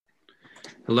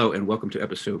Hello, and welcome to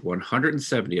episode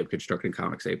 170 of Constructing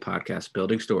Comics, a podcast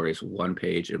building stories one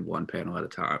page and one panel at a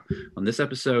time. On this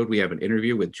episode, we have an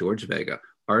interview with George Vega,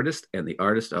 artist and the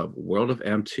artist of World of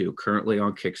M2, currently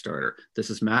on Kickstarter. This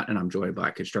is Matt, and I'm joined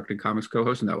by Constructing Comics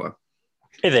co-host Noah.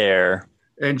 Hey there.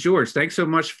 And George, thanks so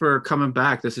much for coming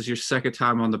back. This is your second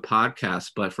time on the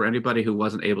podcast, but for anybody who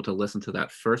wasn't able to listen to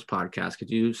that first podcast,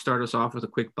 could you start us off with a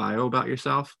quick bio about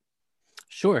yourself?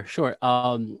 Sure.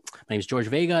 My name is George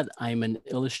Vega. I'm an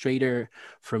illustrator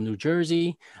from New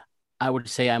Jersey. I would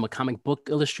say I'm a comic book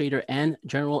illustrator and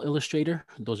general illustrator.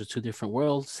 Those are two different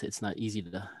worlds. It's not easy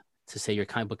to say you're a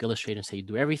comic book illustrator and say you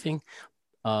do everything.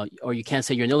 Or you can't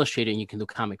say you're an illustrator and you can do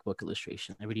comic book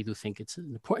illustration. I really do think it's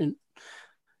an important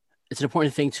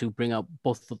thing to bring up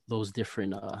both of those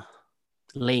different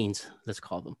lanes, let's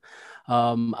call them.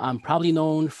 I'm probably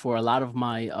known for a lot of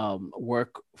my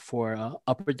work for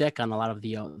Upper Deck on a lot of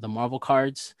the Marvel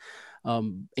cards,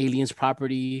 Aliens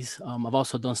properties. I've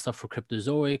also done stuff for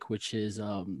Cryptozoic, which is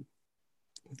the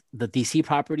DC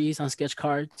properties on sketch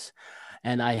cards,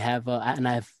 and I've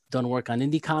done work on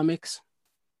indie comics.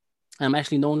 I'm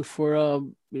actually known for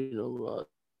doing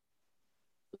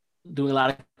a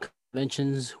lot of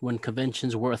conventions when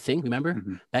conventions were a thing, remember?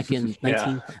 Mm-hmm. Back in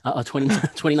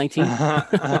 2019.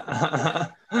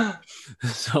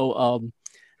 So,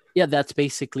 that's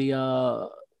basically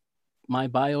my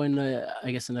bio in,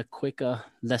 I guess, in a quick,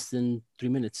 less than 3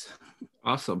 minutes.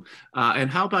 Awesome. And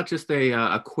how about just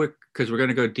a quick, because we're going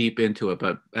to go deep into it,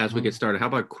 but as we get started, how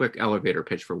about a quick elevator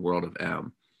pitch for World of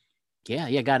M?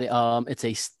 Yeah, got it. It's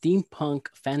a steampunk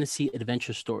fantasy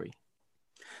adventure story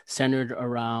centered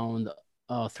around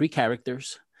three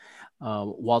characters: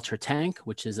 Walter Tank,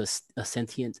 which is a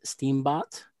sentient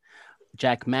steambot;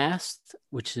 Jack Mast,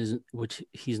 which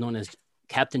he's known as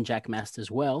Captain Jack Mast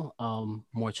as well.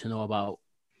 More to know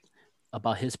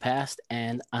about his past;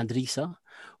 and Andrisa,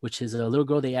 which is a little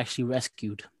girl they actually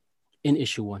rescued in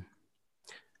issue 1.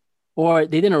 Or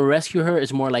they didn't rescue her;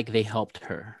 it's more like they helped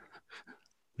her.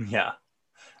 Yeah.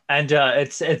 And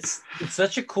it's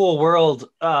such a cool world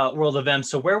of M.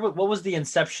 So what was the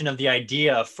inception of the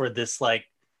idea for this like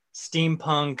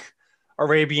steampunk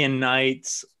Arabian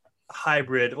Nights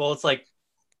hybrid? Well, it's like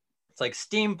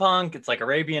steampunk, it's like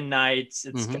Arabian Nights,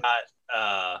 it's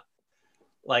got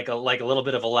like a little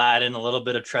bit of Aladdin, a little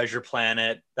bit of Treasure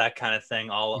Planet, that kind of thing,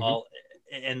 all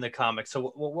in the comic.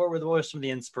 So what were some of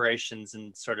the inspirations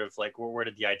and sort of like where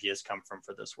did the ideas come from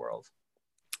for this world?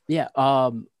 Yeah,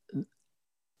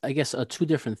 I guess two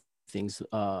different things.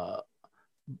 I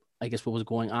guess what was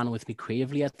going on with me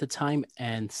creatively at the time,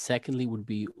 and secondly would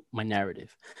be my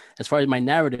narrative. As far as my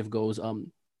narrative goes,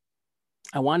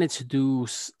 I wanted to do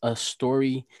a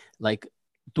story like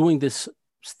doing this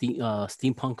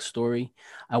steampunk story.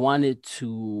 I wanted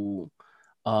to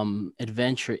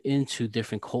adventure into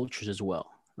different cultures as well.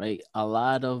 Right, a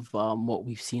lot of what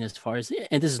we've seen as far as,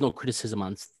 and this is no criticism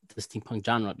on the steampunk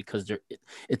genre because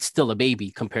it's still a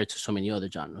baby compared to so many other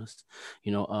genres.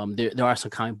 There are some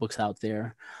comic books out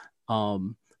there,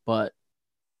 but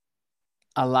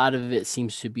a lot of it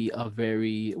seems to be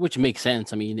which makes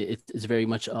sense. I mean, it's very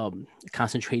much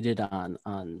concentrated on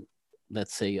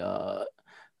let's say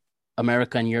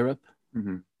America and Europe.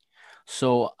 Mm-hmm.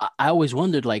 So I always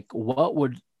wondered, like, what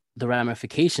would the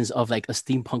ramifications of like a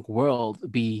steampunk world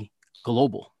be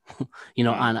global,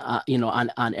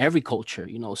 on every culture,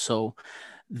 so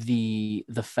the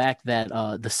fact that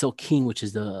the Silk King, which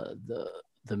is the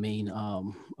main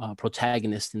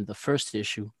protagonist in the first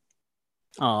issue,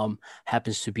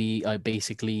 happens to be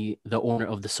basically the owner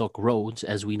of the Silk Roads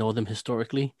as we know them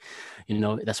historically.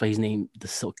 That's why he's named the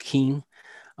Silk King.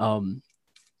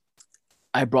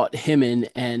 I brought him in,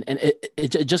 and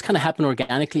it just kind of happened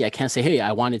organically. I can't say, hey,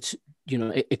 I wanted to,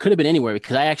 it could have been anywhere,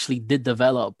 because I actually did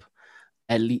develop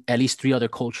at least 3 other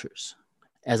cultures,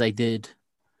 as I did,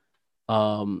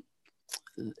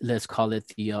 let's call it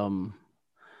the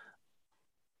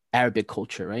Arabic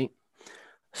culture, right?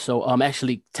 So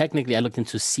actually, technically, I looked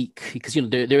into Sikh because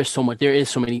there is so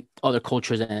many other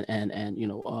cultures, and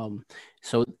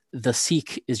so the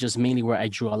Sikh is just mainly where I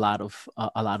drew a lot of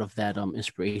that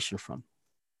inspiration from.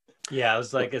 Yeah, it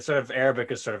was like, it's sort of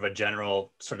Arabic is sort of a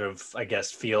general sort of, I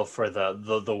guess, feel for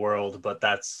the world, but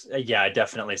that's, I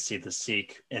definitely see the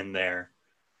Sikh in there.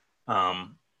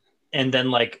 And then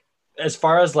like, as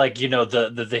far as like,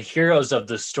 the heroes of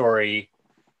the story,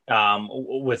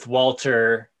 with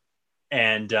Walter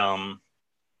and,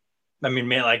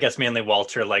 I guess mainly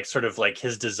Walter, like sort of like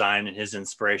his design and his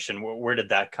inspiration, where did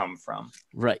that come from?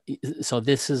 Right. So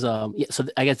this is, so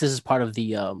I guess this is part of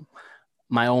the,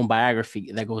 my own biography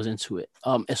that goes into it.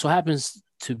 It so happens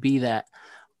to be that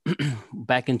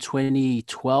back in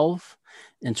 2012,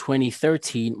 in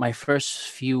 2013, my first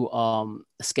few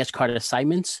sketch card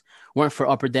assignments weren't for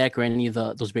Upper Deck or any of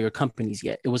those bigger companies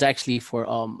yet. It was actually for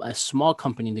a small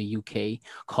company in the UK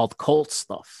called Colt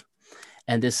Stuff.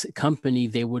 And this company,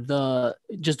 they would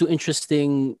just do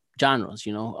interesting genres,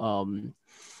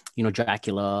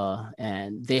 Dracula,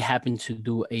 and they happened to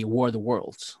do a War of the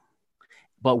Worlds,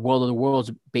 but World of the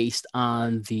Worlds based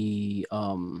on the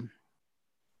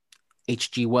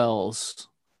H.G. Wells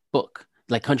book,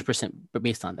 like 100%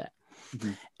 based on that.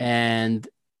 Mm-hmm. And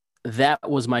that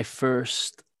was my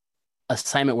first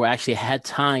assignment where I actually had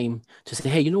time to say,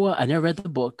 hey, you know what? I never read the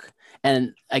book.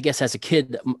 And I guess as a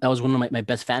kid, that was one of my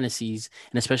best fantasies.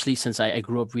 And especially since I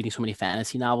grew up reading so many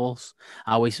fantasy novels,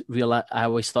 I always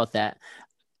thought that,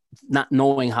 not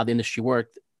knowing how the industry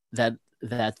worked, that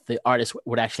the artist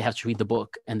would actually have to read the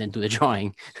book and then do the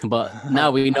drawing. But now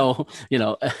we know,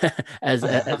 as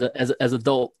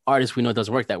adult artists, we know it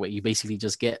doesn't work that way. You basically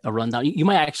just get a rundown. You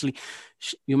might actually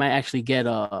get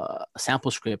a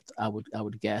sample script. I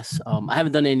would guess. I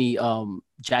haven't done any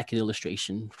jacket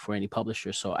illustration for any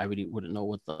publisher, so I really wouldn't know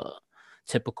what the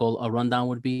typical rundown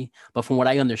would be. But from what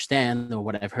I understand or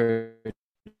what I've heard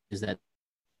is that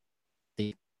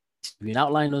they give you an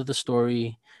outline of the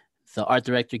story. The art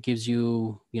director gives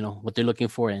you, what they're looking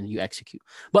for, and you execute.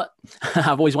 But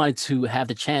I've always wanted to have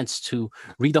the chance to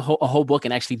read a whole book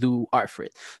and actually do art for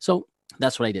it. So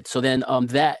that's what I did. So then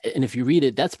and if you read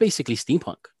it, that's basically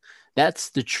steampunk.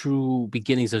 That's the true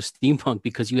beginnings of steampunk,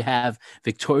 because you have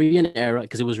Victorian era,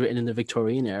 because it was written in the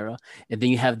Victorian era, and then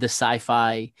you have the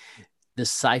sci-fi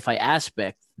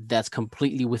aspect that's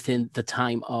completely within the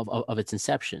time of its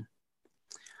inception.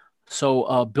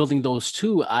 So building those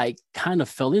two, I kind of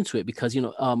fell into it because,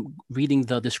 reading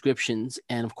the descriptions.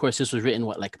 And of course, this was written,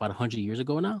 about 100 years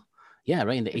ago now? Yeah,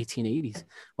 right, in the 1880s.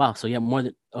 Wow. So yeah, more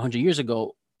than 100 years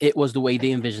ago, it was the way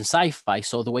they envisioned sci-fi.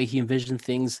 So the way he envisioned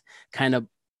things kind of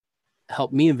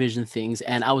helped me envision things.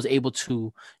 And I was able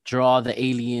to draw the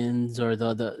aliens or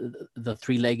the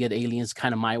three-legged aliens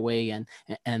kind of my way,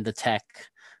 and the tech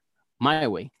my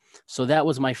way. So that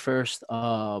was my first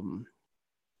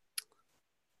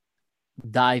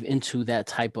dive into that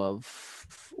type of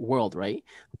world, right?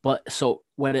 But so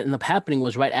what ended up happening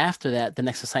was, right after that, the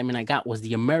next assignment I got was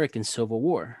the American Civil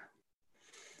War,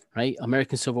 right?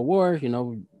 American Civil War,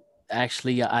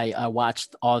 actually I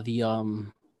watched all the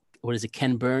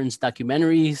Ken Burns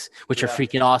documentaries, which are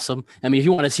freaking awesome. I mean, if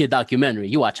you want to see a documentary,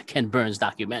 you watch a Ken Burns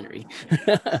documentary.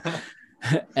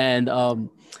 And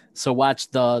so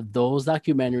watched those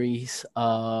documentaries,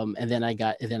 and then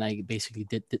I basically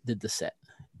did the set.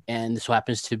 And this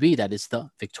happens to be that it's the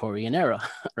Victorian era,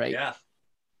 right? Yeah.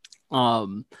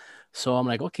 So I'm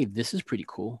like, okay, this is pretty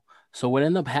cool. So what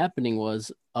ended up happening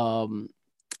was,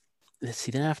 let's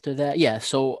see, then after that, yeah.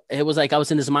 So it was like I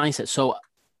was in this mindset. So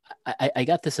I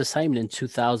got this assignment in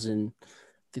 2000,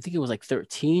 I think it was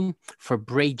 13, for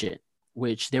Bragent,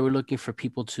 which they were looking for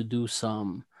people to do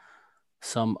some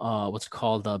what's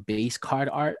called base card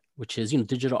art, which is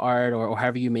digital art or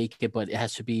however you make it, but it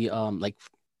has to be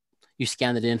you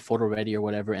scan it in, photo ready or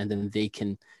whatever, and then they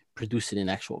can produce it in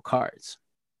actual cards.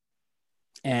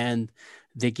 And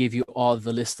they give you all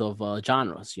the list of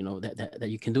genres, that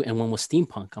you can do. And one was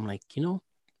steampunk. I'm like,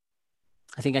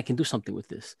 I think I can do something with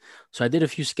this. So I did a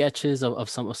few sketches of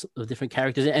some of different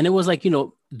characters, and it was like,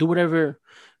 do whatever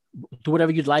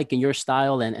you'd like in your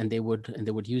style, and they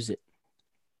would use it.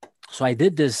 So I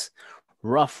did this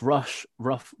rough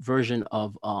version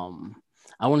of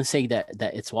I want to say that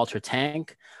it's Walter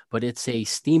Tank, but it's a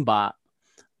Steambot,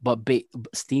 but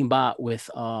Steambot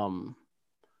with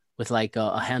like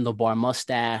a handlebar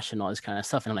mustache and all this kind of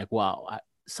stuff. And I'm like, wow,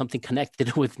 something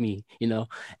connected with me,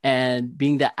 and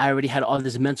being that I already had all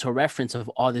this mental reference of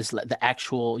all this, the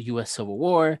actual U.S. Civil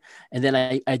War. And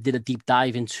then I did a deep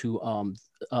dive into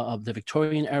of the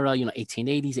Victorian era,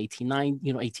 1880s, 1880s,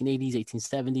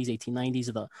 1870s,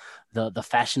 1890s, the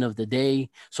fashion of the day.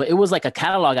 So it was like a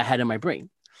catalog I had in my brain,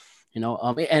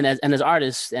 and as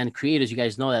artists and creators, you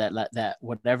guys know that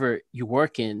whatever you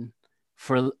work in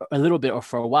for a little bit or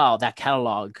for a while, that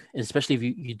catalog, especially if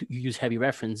you use heavy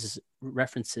references,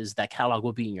 that catalog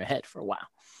will be in your head for a while.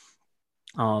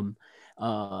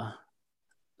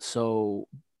 So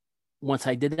once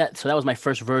I did that, so that was my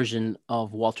first version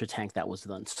of Walter Tank that was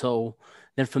done. So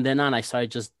then from then on, I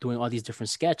started just doing all these different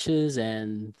sketches,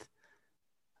 and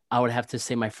I would have to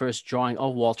say my first drawing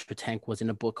of Walter Tank was in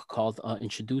a book called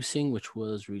Introducing, which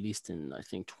was released in, I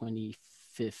think,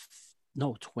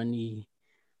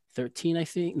 2013, I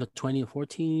think. No,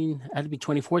 2014. It had to be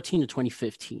 2014 or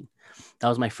 2015. That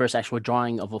was my first actual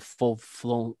drawing of a full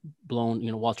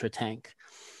blown, Walter Tank.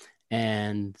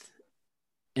 And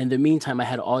in the meantime, I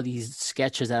had all these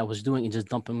sketches that I was doing and just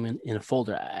dump them in a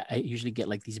folder. I usually get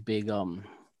like these big,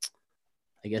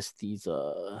 I guess these,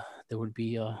 there would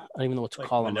be, I don't even know what to like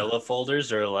call them. Manila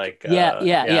folders or like,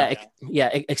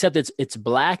 except it's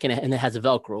black and it has a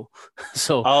Velcro.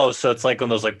 So, so it's like one of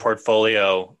those like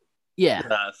portfolio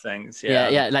things.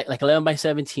 like 11 by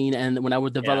 17. And when I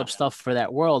would develop stuff for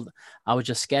that world, I would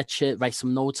just sketch it, write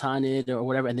some notes on it or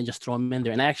whatever, and then just throw them in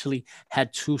there. And I actually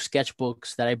had 2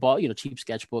 sketchbooks that I bought, cheap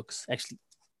sketchbooks. Actually,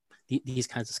 these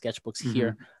kinds of sketchbooks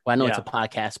here. Well, I know it's a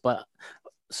podcast, but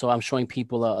so I'm showing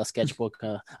people a sketchbook,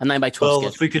 a 9 by 12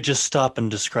 sketchbook. If we could just stop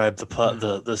and describe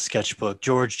the sketchbook.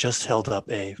 George just held up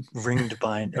a ringed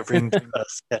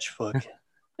sketchbook.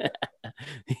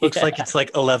 Looks like it's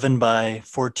like 11 by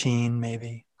 14,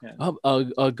 maybe. Yeah.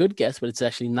 A good guess, but it's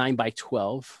actually 9 by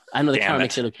 12. I know the camera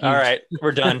makes it look huge. All right,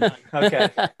 we're done. Okay.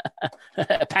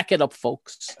 Pack it up,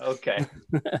 folks. Okay.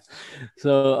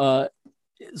 So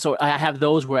I have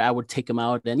those where I would take them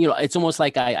out, and it's almost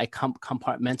like I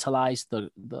compartmentalize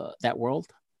that world,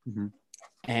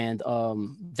 and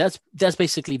that's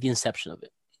basically the inception of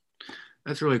it.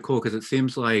 That's really cool because it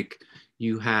seems like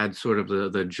you had sort of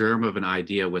the germ of an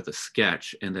idea with a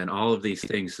sketch, and then all of these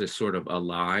things just sort of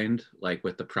aligned, like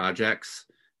with the projects.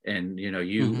 And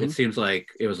it seems like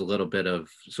it was a little bit of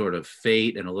sort of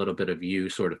fate and a little bit of you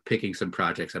sort of picking some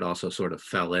projects that also sort of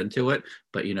fell into it.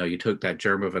 But you took that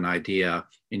germ of an idea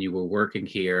and you were working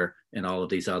here in all of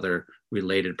these other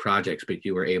related projects, but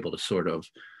you were able to sort of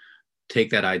take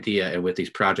that idea and with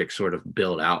these projects sort of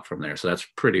build out from there. So that's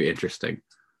pretty interesting.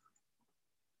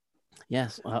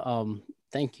 Yes.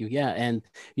 Thank you. Yeah. And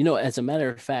as a matter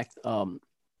of fact,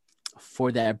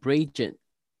 for that Bragent,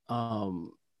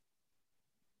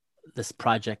 this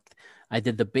project, I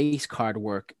did the base card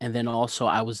work, and then also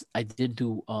I did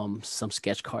do some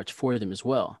sketch cards for them as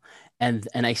well, and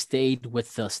I stayed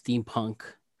with the steampunk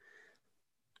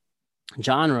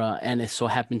genre, and it so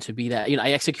happened to be that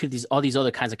I executed all these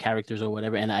other kinds of characters or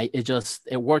whatever, and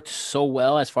it worked so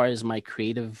well as far as my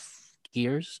creative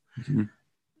gears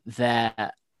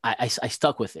that I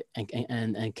stuck with it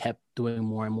and kept doing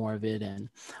more and more of it. And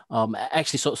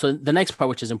actually, so the next part,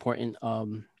 which is important,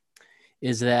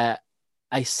 is that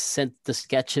I sent the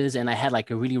sketches and I had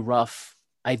like a really rough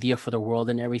idea for the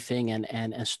world and everything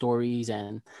and stories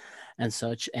and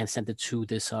such, and sent it to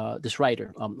this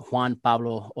writer, Juan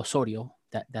Pablo Osorio.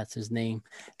 That's his name.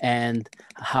 And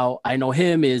how I know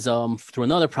him is through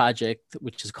another project,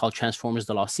 which is called Transformers: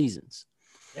 The Lost Seasons.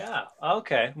 Yeah.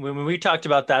 Okay. When we talked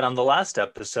about that on the last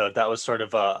episode, that was sort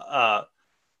of a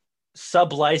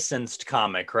sub-licensed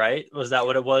comic, right? Was that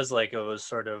what it was? Like it was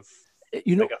sort of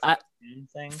like a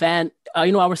fan. I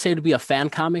would say to be a fan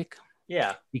comic.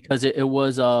 Yeah. Because it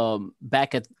was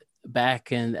back at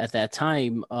that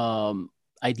time,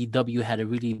 IDW had a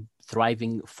really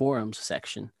thriving forums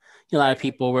section. A lot of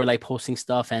people were like posting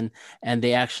stuff, and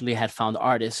they actually had found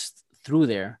artists through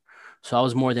there. So I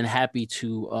was more than happy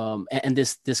to, and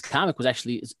this comic was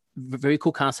actually a very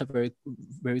cool concept, very,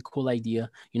 very cool idea,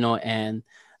 and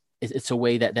it's a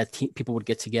way that people would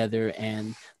get together.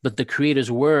 But the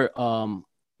creators were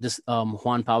this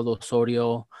Juan Pablo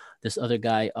Osorio, this other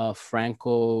guy,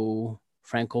 Franco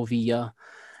Villa,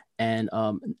 and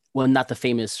not the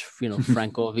famous,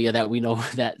 Franco Villa that we know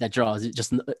that draws,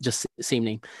 just same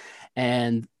name.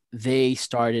 And they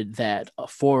started that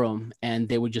forum, and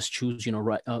they would just choose,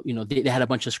 they had a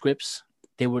bunch of scripts.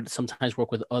 They would sometimes work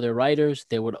with other writers.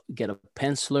 They would get a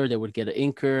penciler, they would get an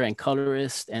inker and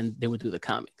colorist, and they would do the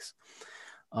comics.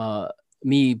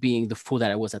 Me being the fool that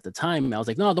I was at the time, I was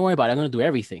like, no, don't worry about it. I'm going to do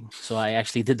everything. So I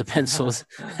actually did the pencils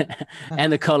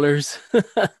and the colors.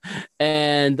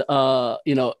 And,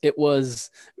 it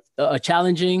was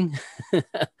challenging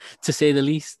to say the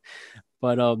least,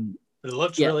 but it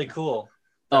looks really cool.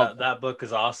 That book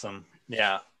is awesome.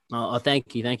 Yeah.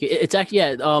 Thank you. It's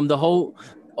actually, all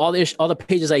the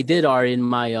pages I did are in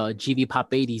my GV Pop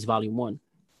 80s Volume 1.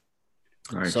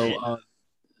 Right. So,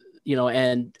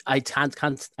 and I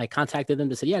contacted them.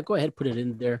 They said, yeah, go ahead, put it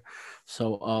in there.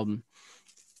 So,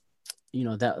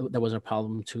 that wasn't a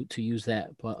problem to use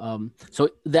that. But so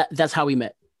that's how we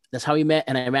met.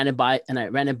 And I ran it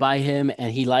by him,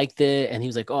 and he liked it, and he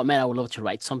was like, "Oh man, I would love to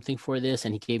write something for this."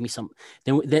 And he gave me some.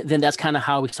 Then that's kind of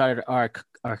how we started our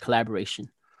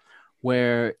collaboration,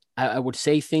 where I would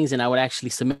say things, and I would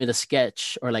actually submit a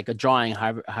sketch or like a drawing,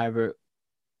 however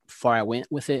far I went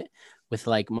with it, with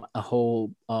like a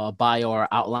whole bio or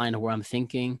outline of where I'm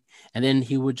thinking, and then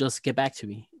he would just get back to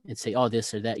me and say, "Oh,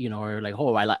 this or that," or like,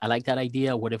 "Oh, I like that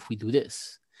idea. What if we do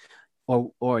this?"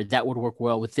 Or that would work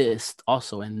well with this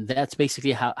also. And that's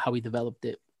basically how we developed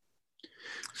it.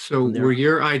 So were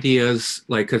your ideas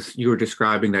like, because you were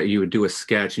describing that you would do a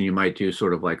sketch and you might do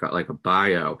sort of like a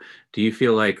bio. Do you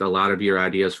feel like a lot of your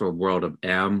ideas for World of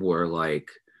M were like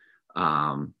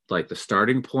the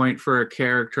starting point for a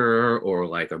character, or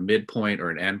like a midpoint or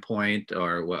an end point,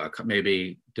 or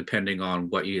maybe depending on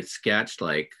what you had sketched?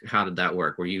 Like, how did that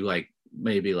work? Were you like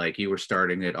maybe like you were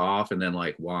starting it off and then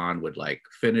like Juan would like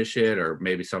finish it, or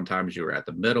maybe sometimes you were at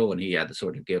the middle and he had to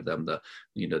sort of give them the,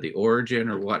 the origin,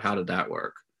 or what? How did that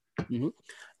work? Mm-hmm.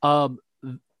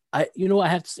 I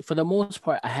have to, for the most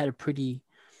part, I have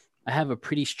a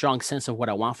pretty strong sense of what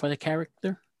I want for the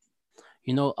character.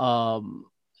 A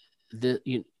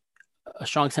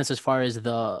strong sense as far as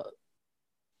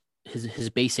his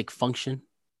basic function,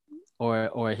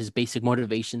 or his basic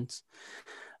motivations,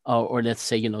 or let's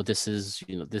say, this is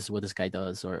what this guy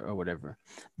does, or whatever.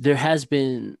 There has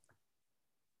been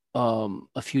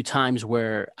a few times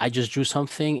where I just drew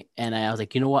something and I was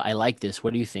like, what, I like this.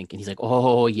 What do you think? And he's like,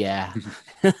 oh yeah.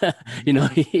 Or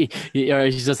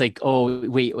he's just like, oh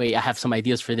wait, I have some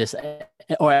ideas for this.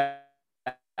 Or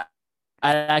I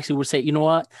actually would say,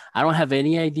 what, I don't have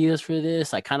any ideas for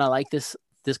this. I kind of like this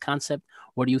concept.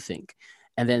 What do you think?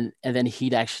 And then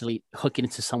he'd actually hook it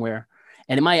into somewhere,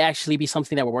 and it might actually be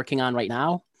something that we're working on right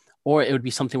now, or it would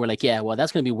be something where like, yeah, well,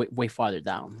 that's going to be way farther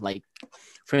down. Like,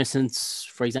 for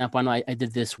example, I know I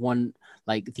did this one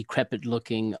like decrepit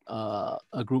looking a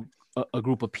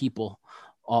group of people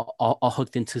all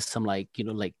hooked into some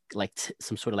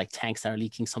some sort of like tanks that are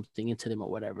leaking something into them or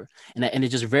whatever, and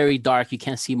it's just very dark. You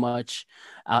can't see much,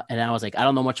 and I was like, I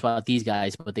don't know much about these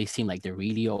guys, but they seem like they're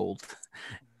really old.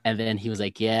 And then he was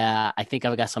like, yeah, I think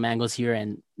I've got some angles here,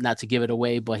 and not to give it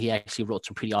away, but he actually wrote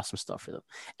some pretty awesome stuff for them.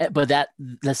 But that,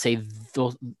 let's say,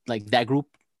 those, like that group,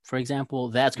 for example,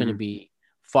 that's going to be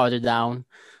farther down.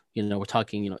 We're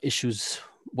talking, issues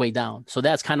way down. So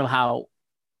that's kind of how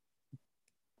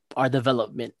our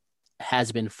development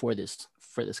has been for this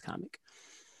comic.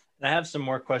 I have some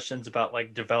more questions about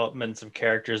like developments of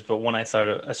characters, but one I sort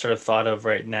of thought of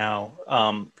right now,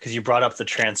 because you brought up the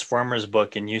Transformers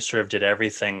book and you sort of did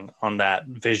everything on that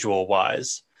visual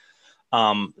wise.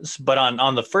 But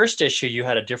on the first issue, you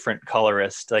had a different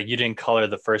colorist. Like, you didn't color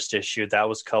the first issue; that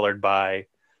was colored by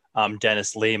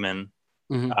Dennis Lehman.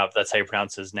 Mm-hmm. That's how you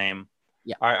pronounce his name.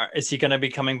 Yeah. Is he going to be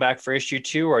coming back for issue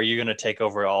 2, or are you going to take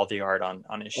over all the art on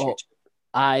issue 2?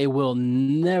 I will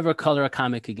never color a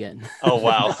comic again. Oh,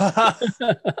 wow.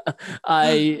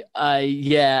 I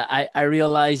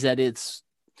realize that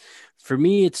for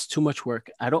me, it's too much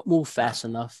work. I don't move fast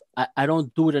enough. I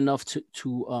don't do it enough to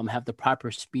have the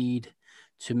proper speed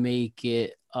to make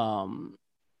it,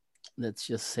 let's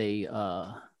just say,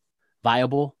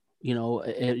 viable.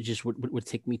 It just would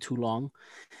take me too long.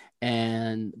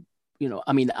 And,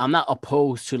 I mean, I'm not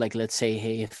opposed to, like, let's say,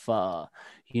 hey, if,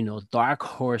 Dark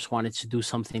Horse wanted to do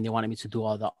something, they wanted me to do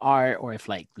all the art, or if,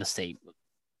 like, let's say,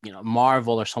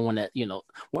 Marvel or someone that,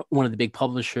 one of the big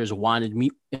publishers wanted me,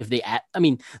 they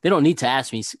don't need to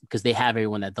ask me because they have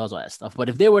everyone that does all that stuff. But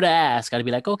if they were to ask, I'd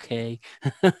be like, okay.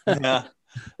 Yeah.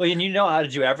 Well, you know how to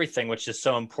do everything, which is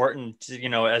so important,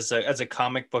 as a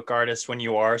comic book artist, when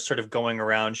you are sort of going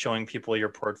around showing people your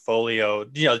portfolio,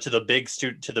 to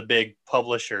the big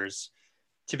publishers,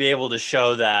 to be able to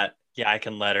show that, yeah, I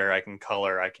can letter, I can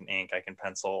color, I can ink, I can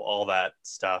pencil, all that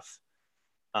stuff.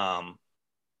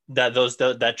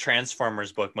 That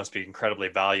Transformers book must be incredibly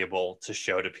valuable to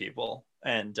show to people,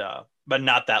 and but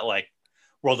not that like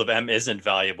World of M isn't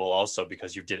valuable also,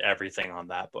 because you did everything on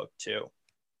that book too.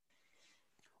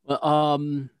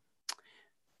 Well,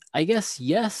 I guess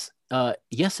yes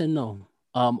and no.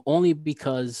 Only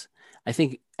because I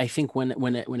think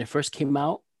when it first came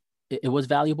out, it was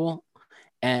valuable,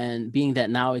 and being that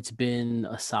now it's been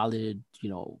a solid,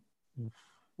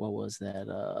 what was that?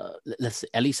 Let's say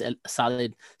at least a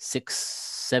solid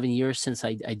 6-7 years since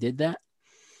I did that.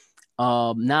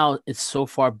 Now it's so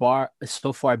far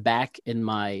back in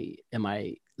my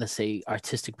let's say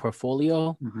artistic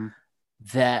portfolio,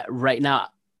 that right now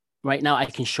I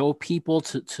can show people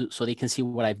to so they can see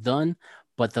what I've done,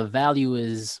 but the value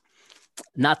is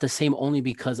not the same, only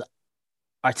because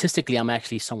artistically I'm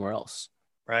actually somewhere else.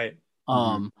 Right.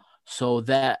 So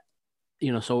that,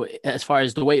 so as far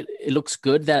as the way it looks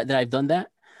good that I've done that,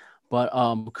 but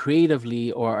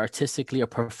creatively or artistically or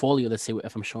portfolio, let's say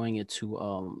if I'm showing it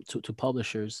to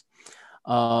publishers,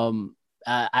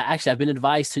 I've been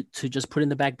advised to just put in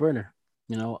the back burner,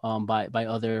 by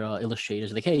other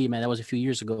illustrators. Like, hey man, that was a few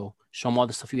years ago. Show them all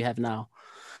the stuff you have now.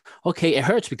 Okay, it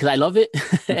hurts because I love it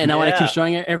and I want to keep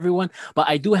showing it everyone. But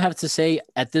I do have to say,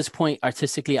 at this point,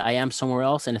 artistically, I am somewhere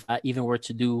else. And if I even were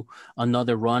to do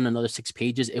another run, another 6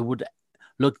 pages, it would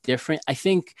look different. I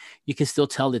think you can still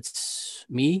tell it's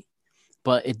me,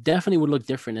 but it definitely would look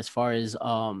different as far as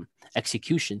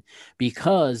execution,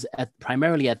 because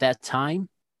primarily at that time,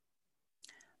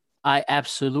 I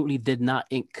absolutely did not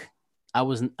ink.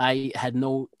 I had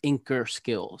no inker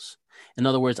skills. In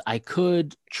other words, I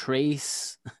could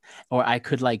trace or I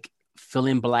could like fill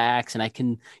in blacks, and I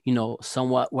can,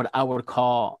 somewhat what I would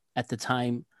call at the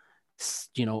time,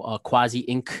 quasi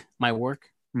ink my work.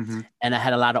 Mm-hmm. And I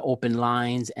had a lot of open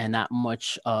lines and not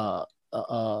much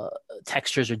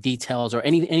textures or details or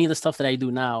any of the stuff that I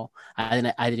do now. I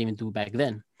didn't even do back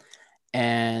then.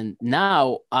 And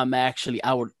now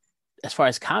as far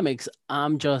as comics,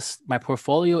 my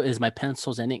portfolio is my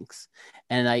pencils and inks.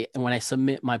 And when I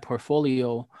submit my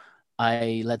portfolio,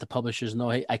 I let the publishers know,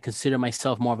 hey, I consider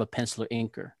myself more of a penciler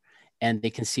inker, and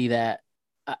they can see that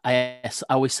I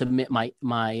always submit my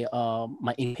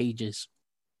ink pages.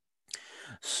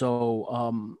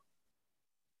 So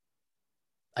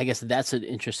I guess that's an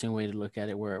interesting way to look at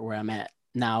it, where I'm at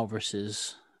now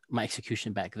versus my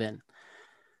execution back then.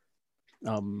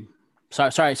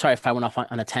 Sorry if I went off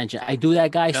on a tangent. I do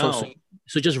that, guys. No.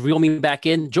 So just reel me back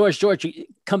in. George,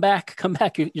 come back.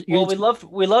 Well,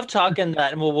 we love talking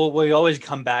that, and we always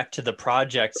come back to the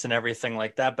projects and everything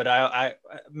like that. But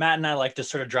Matt and I like to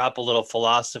sort of drop a little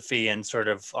philosophy and sort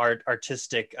of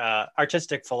artistic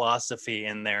philosophy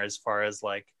in there, as far as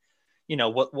like,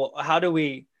 how do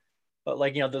we,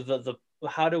 like,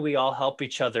 how do we all help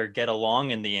each other get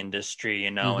along in the industry,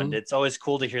 Mm-hmm. And it's always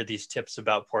cool to hear these tips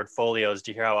about portfolios,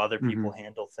 to hear how other people Mm-hmm.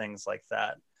 handle things like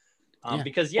that. Yeah.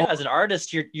 Because as an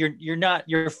artist,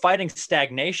 you're fighting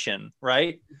stagnation,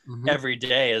 right? Mm-hmm. Every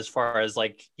day, as far as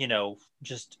like,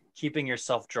 just keeping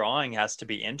yourself drawing has to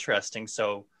be interesting.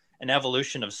 So an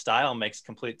evolution of style makes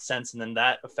complete sense. And then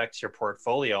that affects your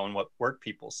portfolio and what work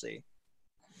people see.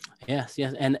 Yes.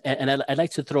 And I'd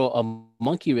like to throw a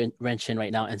monkey wrench in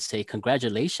right now and say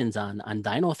congratulations on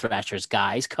Dino Thrashers,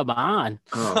 guys. Come on.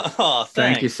 Oh,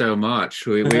 thank you so much.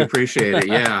 We appreciate it.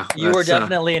 Yeah. You were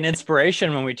definitely an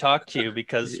inspiration when we talked to you,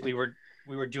 because we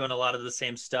were doing a lot of the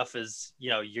same stuff as,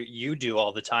 you do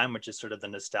all the time, which is sort of the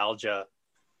nostalgia,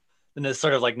 and this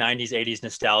sort of like 90s, 80s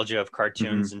nostalgia of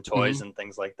cartoons Mm-hmm. and toys Mm-hmm. and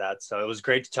things like that. So it was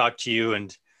great to talk to you,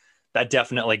 and that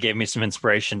definitely gave me some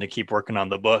inspiration to keep working on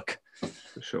the book.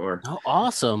 For sure. Oh,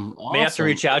 awesome. May have to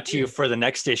reach out to you for the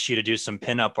next issue to do some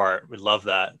pinup art. We'd love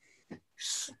that.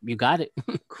 You got it.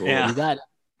 Cool. Yeah. You got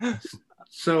it.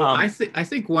 So I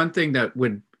think one thing that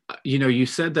would, you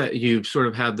said that you sort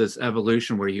of had this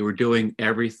evolution where you were doing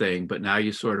everything, but now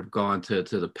you sort of gone to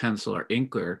the pencil or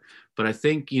inker. But I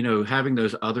think, having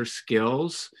those other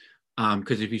skills,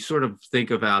 because if you sort of think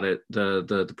about it,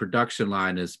 the production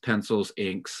line is pencils,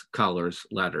 inks, colors,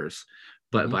 letters.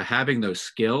 But Mm-hmm. by having those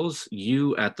skills,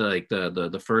 you at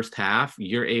the first half,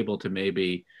 you're able to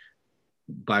maybe,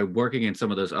 by working in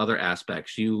some of those other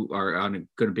aspects, you are going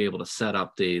to be able to set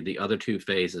up the other two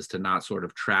phases to not sort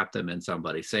of trap them in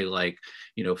somebody. Say, like,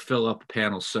 fill up a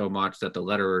panel so much that the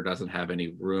letterer doesn't have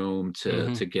any room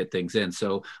to get things in.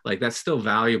 So like that's still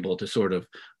valuable to sort of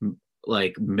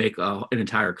like make an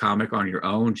entire comic on your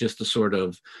own, just to sort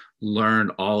of learn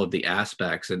all of the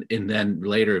aspects, and then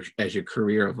later as your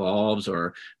career evolves,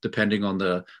 or depending on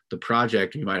the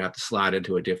project, you might have to slide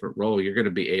into a different role. You're going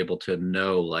to be able to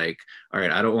know, like, all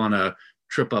right, I don't want to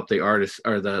trip up the artist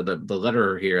or the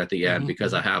letterer here at the end,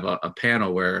 because I have a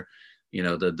panel where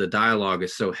the dialogue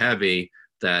is so heavy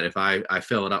that if I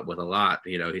fill it up with a lot,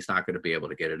 he's not going to be able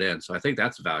to get it in. So I think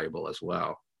that's valuable as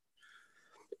well.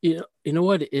 You know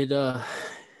what, it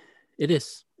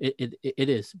is. It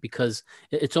is, because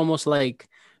it's almost like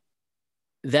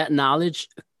that knowledge,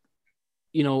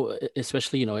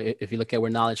 especially, if you look at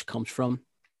where knowledge comes from,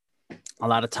 a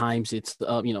lot of times it's,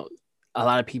 a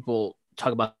lot of people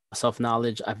talk about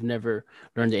self-knowledge. I've never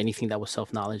learned anything that was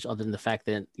self-knowledge, other than the fact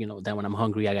that, that when I'm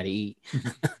hungry, I got to eat.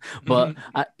 But,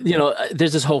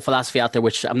 there's this whole philosophy out there,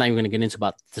 which I'm not even going to get into,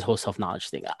 about this whole self-knowledge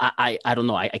thing. I don't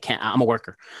know. I can't. I'm a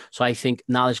worker. So I think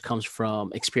knowledge comes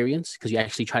from experience, because you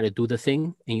actually try to do the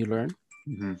thing and you learn.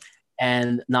 Mm-hmm.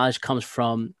 And knowledge comes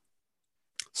from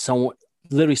someone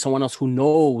else who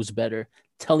knows better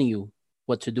telling you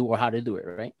what to do or how to do it,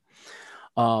 right?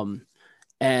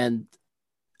 And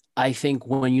I think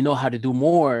when you know how to do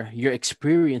more, your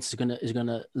experience is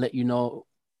gonna let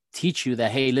teach you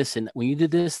that, hey, listen, when you did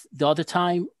this the other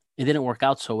time, it didn't work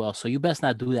out so well, so you best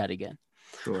not do that again.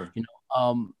 Sure.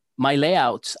 My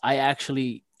layouts, I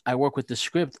work with the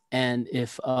script, and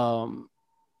if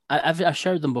I've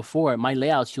shared them before, my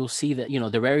layouts, you'll see that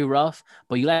they're very rough,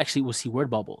 but you actually will see word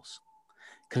bubbles,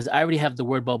 because I already have the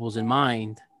word bubbles in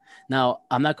mind. Now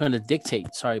I'm not going to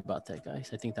dictate. Sorry about that, guys.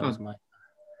 I think that was my.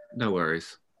 No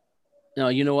worries. No,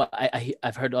 you know what?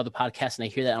 I've heard other podcasts and I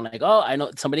hear that. I'm like, oh, I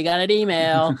know somebody got an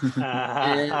email.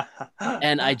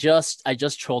 And I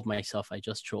just trolled myself. I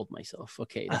just trolled myself.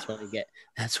 Okay, that's what I get.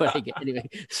 That's what I get. Anyway,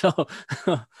 so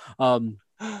um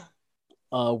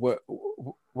where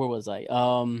was I?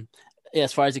 Yeah,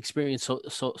 as far as experience,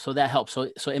 so that helps.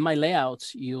 So in my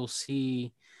layouts, you'll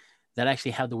see that I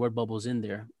actually have the word bubbles in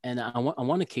there. And on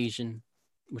one occasion,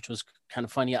 which was kind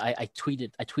of funny, I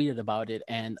tweeted about it,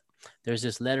 and there's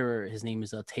this letterer. His name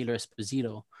is Taylor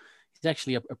Esposito. He's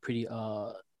actually a pretty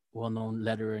well-known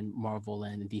letterer in Marvel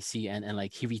and DC, and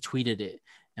like he retweeted it,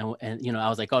 and I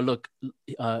was like, oh look,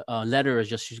 letterers,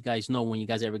 just so you guys know, when you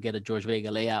guys ever get a George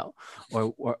Vega layout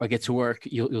or get to work,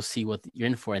 you'll see what you're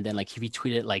in for. And then like he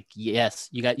retweeted like, yes,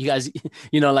 you guys,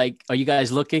 like, are you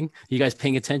guys looking? Are you guys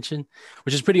paying attention?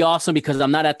 Which is pretty awesome because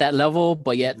I'm not at that level,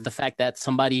 but yet the fact that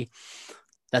somebody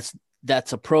that's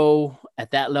a pro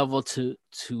at that level to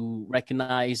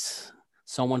recognize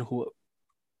someone who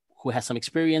has some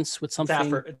experience with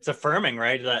something. It's affirming,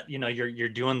 right? That you're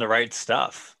doing the right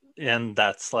stuff, and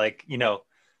that's like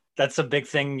that's a big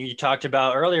thing you talked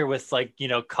about earlier with like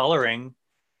coloring.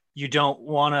 You don't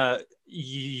want to.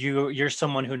 You're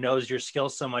someone who knows your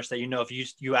skills so much that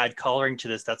if you add coloring to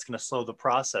this, that's going to slow the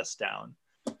process down.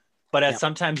 But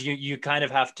sometimes you kind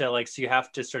of have to so you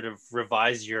have to sort of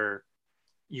revise your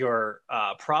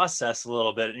process a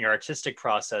little bit in your artistic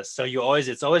process. So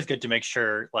it's always good to make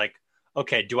sure like,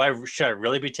 okay, should I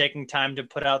really be taking time to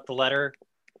put out the letter,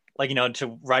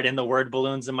 to write in the word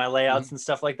balloons in my layouts and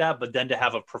stuff like that? But then to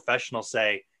have a professional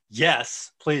say,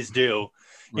 yes, please do,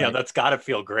 that's got to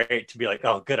feel great to be like,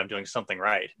 oh, good, I'm doing something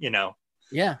right.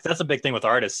 Yeah, that's a big thing with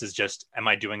artists is just, am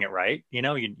I doing it right? You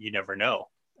never know.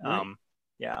 Right.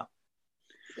 Yeah.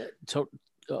 So,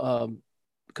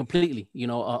 completely,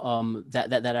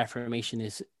 that affirmation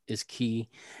is key,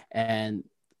 and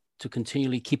to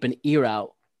continually keep an ear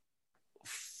out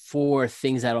for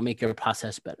things that'll make your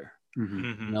process better.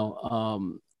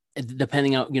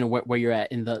 Depending on where you're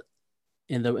at in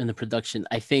the production.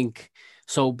 I think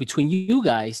so between you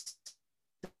guys,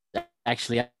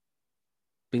 actually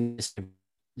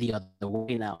the other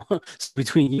way now.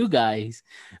 Between you guys,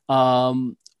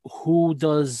 who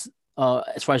does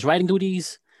as far as writing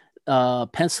duties,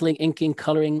 penciling, inking,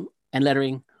 coloring, and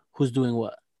lettering, who's doing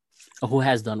what, or who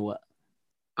has done what?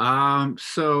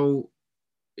 So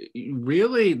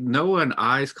really Noah and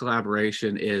I's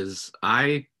collaboration is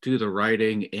I do the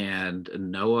writing and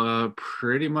Noah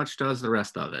pretty much does the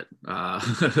rest of it.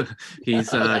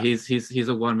 He's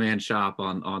a one-man shop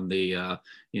on the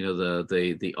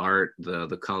the art,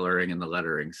 the coloring, and the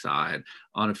lettering side.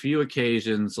 On a few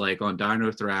occasions, like on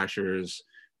Dino Thrashers,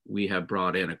 we have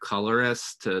brought in a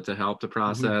colorist to help the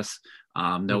process.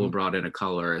 Noah brought in a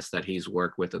colorist that he's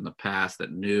worked with in the past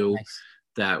that knew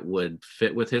that would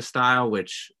fit with his style,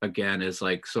 which again is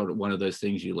like sort of one of those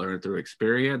things you learn through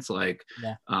experience. Like,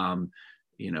 Noah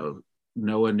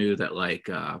knew that like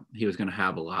he was going to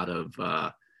have a lot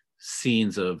of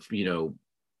scenes of,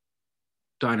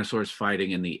 dinosaurs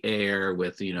fighting in the air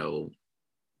with,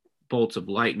 bolts of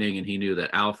lightning. And he knew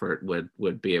that Alfred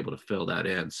would be able to fill that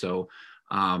in. So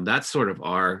that's sort of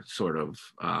our sort of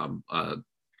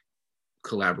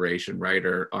collaboration,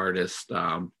 writer, artist,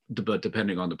 but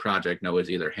depending on the project, Noah's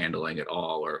either handling it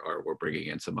all or we're bringing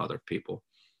in some other people.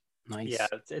 Nice. Yeah,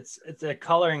 it's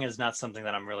coloring is not something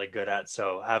that I'm really good at.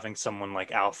 So having someone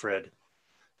like Alfred,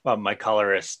 my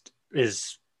colorist,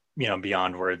 is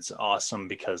beyond words awesome,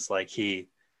 because like him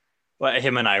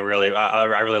and I really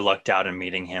lucked out in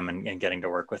meeting him and getting to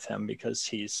work with him, because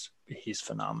he's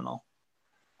phenomenal.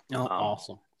 Oh,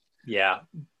 awesome. Yeah,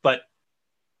 but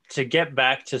to get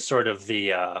back to sort of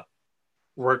the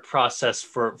work process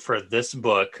for this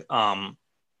book,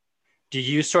 do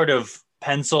you sort of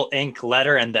pencil, ink,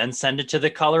 letter, and then send it to the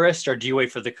colorist, or do you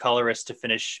wait for the colorist to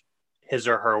finish his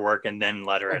or her work and then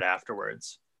letter it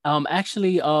afterwards?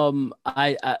 Actually,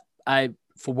 I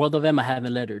for World of M, I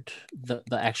haven't lettered the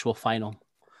actual final.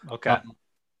 Okay.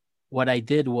 What I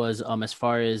did was as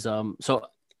far as so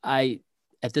I.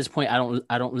 At this point,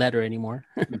 I don't letter anymore.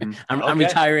 I'm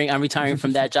retiring. I'm retiring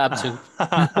from that job too.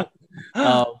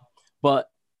 But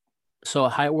so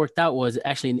how it worked out was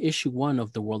actually in issue 1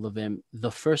 of the World of M, the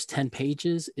first 10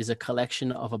 pages is a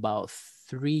collection of about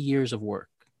 3 years of work.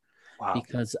 Wow.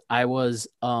 Because I was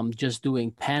just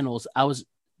doing panels. I was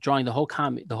drawing the whole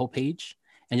comic, the whole page,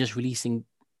 and just releasing.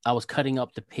 I was cutting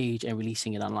up the page and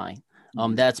releasing it online.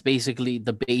 That's basically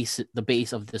the base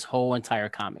of this whole entire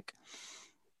comic.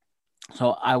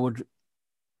 So I would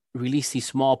release these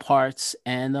small parts,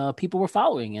 and people were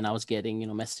following, and I was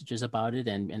getting messages about it,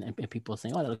 and people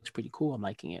saying, "Oh, that looks pretty cool. I'm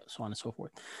liking it," so on and so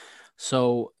forth.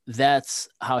 So that's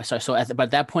how I started. So but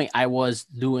at that point, I was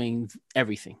doing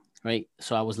everything, right?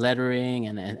 So I was lettering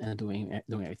and doing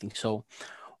everything. So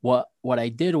what I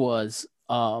did was,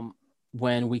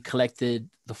 when we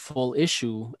collected the full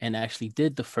issue and actually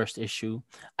did the first issue,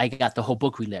 I got the whole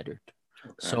book relettered.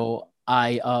 Okay. So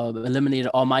I eliminated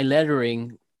all my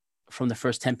lettering from the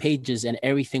first 10 pages, and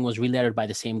everything was relettered by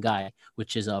the same guy,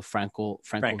 which is Franco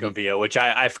Villa, which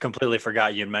I've completely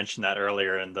forgot you mentioned that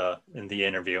earlier in the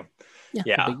interview.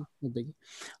 Yeah. No biggie.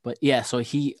 But yeah, so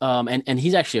he and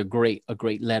he's actually a great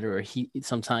letterer. He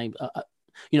sometimes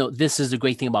this is the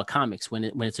great thing about comics when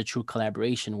it's a true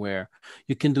collaboration, where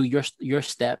you can do your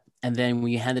step, and then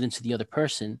when you hand it into the other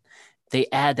person, they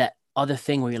add that other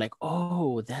thing where you're like,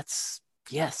 oh,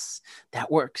 yes, that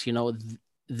works.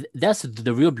 That's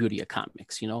the real beauty of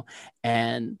comics,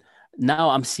 and now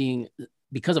I'm seeing,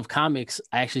 because of comics,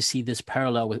 I actually see this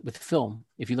parallel with film.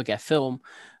 If you look at film,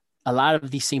 a lot of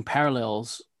these same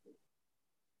parallels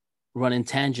run in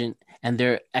tangent, and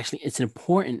it's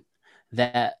important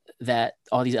that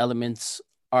all these elements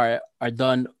are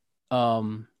done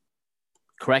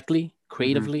correctly,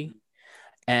 creatively,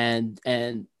 and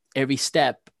every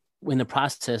step in the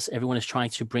process, everyone is trying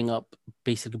to bring up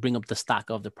the stock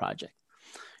of the project.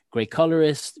 Great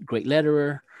colorist, great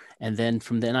letterer, and then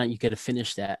from then on, you get to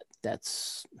finish that.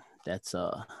 That's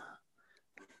the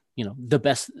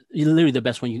best, literally the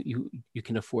best one you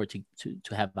can afford to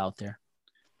have out there.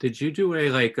 Did you do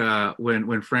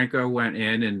when Franco went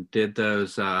in and did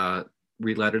those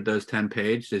relettered those 10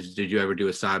 pages? Did you ever do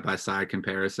a side-by-side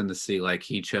comparison to see like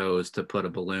he chose to put a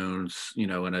balloons in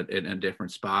a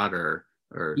different spot or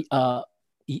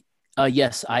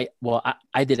yes, I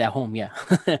did at home, yeah.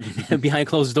 Behind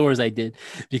closed doors I did,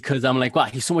 because I'm like, wow,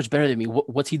 he's so much better than me.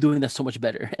 What's he doing that's so much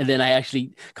better? And then I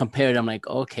actually compared. I'm like,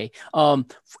 okay.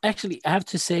 Actually, I have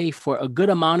to say, for a good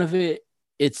amount of it,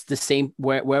 it's the same.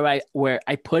 Where I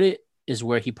put it is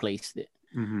where he placed it.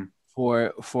 Mm-hmm.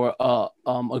 For a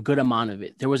good amount of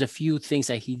it, there was a few things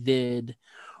that he did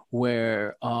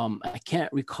where I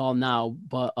can't recall now,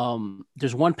 but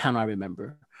there's one panel I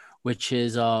remember, which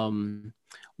is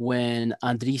when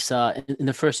Andrisa, in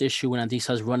the first issue, when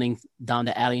Andrisa is running down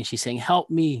the alley and she's saying,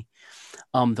 "Help me,"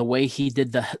 the way he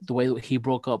did the way he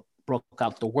broke out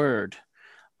the word,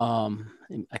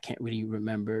 I can't really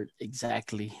remember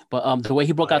exactly, but the way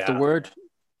he broke out the word.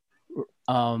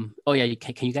 Oh yeah,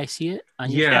 can you guys see it?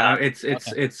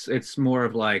 It's more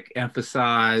of like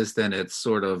emphasized, and it's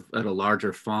sort of at a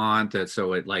larger font, and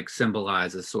so it like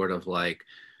symbolizes sort of like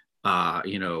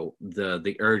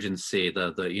the urgency,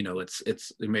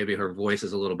 it's maybe her voice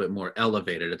is a little bit more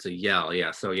elevated. It's a yell. Yeah.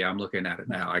 So yeah, I'm looking at it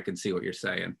now. I can see what you're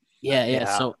saying. Yeah.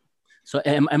 So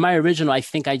in my original, I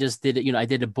think I just did it, I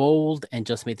did it bold and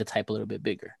just made the type a little bit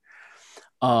bigger.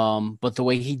 But the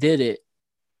way he did it,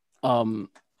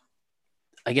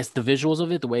 I guess the visuals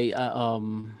of it, the way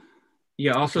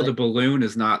yeah, also the balloon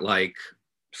is not like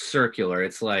circular,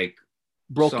 it's like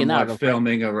broken out,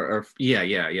 filming or yeah,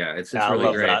 it's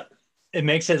really great. That. It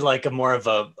makes it like a more of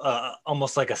a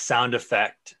almost like a sound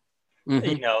effect, than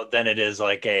it is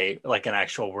like an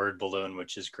actual word balloon,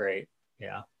 which is great.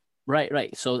 Yeah,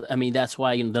 right. So I mean, that's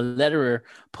why the letterer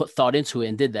put thought into it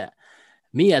and did that.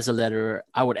 Me as a letterer,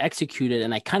 I would execute it,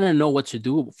 and I kind of know what to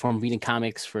do from reading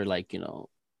comics for 10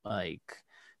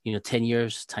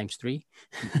 years times 3.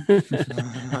 You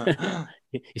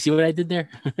see what I did there?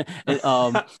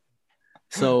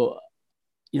 So,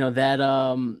 that,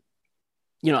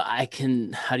 I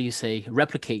can, how do you say,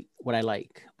 replicate what I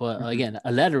like. But again,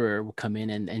 a letterer will come in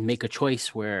and make a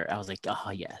choice where I was like,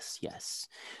 oh, yes,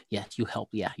 you help.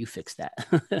 Yeah, you fix that.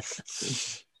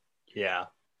 Yeah.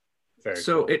 Very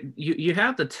so cool. You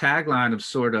have the tagline of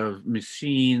sort of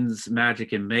machines,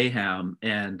 magic, and mayhem.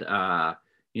 And,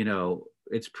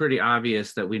 it's pretty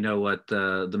obvious that we know what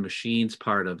the machines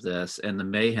part of this and the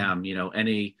mayhem,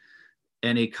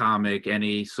 any comic,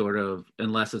 any sort of,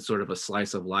 unless it's sort of a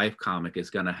slice of life comic, is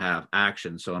going to have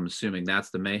action. So I'm assuming that's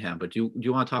the mayhem. But do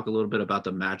you want to talk a little bit about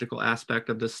the magical aspect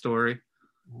of this story?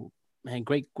 Man,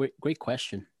 great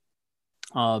question.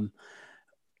 Well,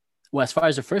 as far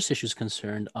as the first issue is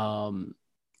concerned,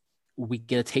 we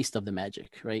get a taste of the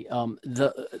magic, right?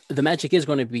 The magic is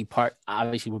going to be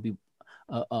will be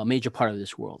a major part of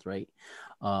this world, right?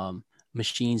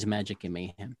 Machines, magic, and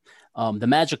mayhem. The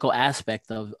magical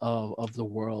aspect of the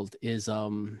world is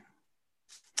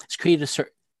it's created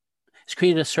It's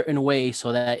created a certain way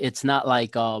so that it's not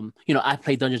like I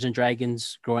played Dungeons and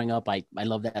Dragons growing up. I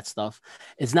love that stuff.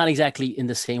 It's not exactly in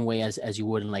the same way as you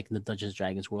would in like the Dungeons and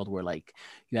Dragons world, where like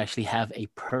you actually have a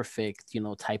perfect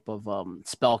type of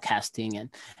spell casting,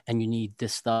 and you need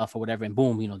this stuff or whatever, and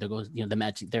boom, there goes the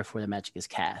magic. Therefore, the magic is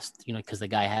cast. Because the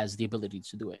guy has the ability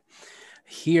to do it.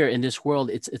 Here in this world,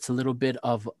 it's a little bit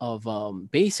of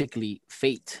basically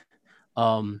fate.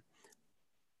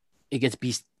 It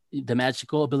gets the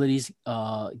magical abilities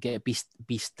get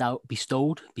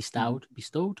bestowed.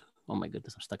 Oh my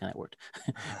goodness, I'm stuck on that word.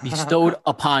 Bestowed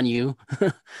upon you.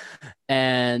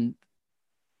 And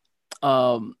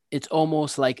it's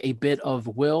almost like a bit of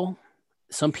will.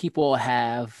 Some people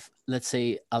have, let's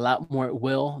say, a lot more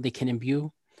will they can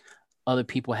imbue. Other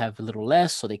people have a little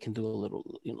less, so they can do a little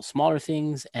smaller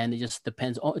things, and it just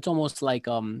depends. It's almost like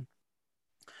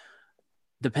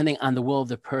depending on the will of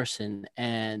the person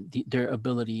and their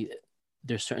ability.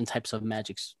 There's certain types of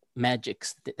magics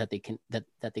that they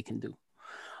can do.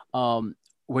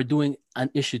 We're doing an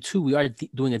issue 2. We are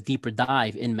doing a deeper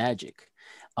dive in magic.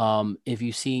 If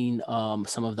you've seen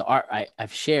some of the art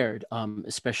I've shared,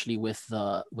 especially with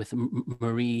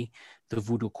Marie, the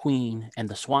Voodoo Queen, and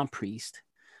the Swamp Priest,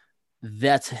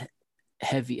 that's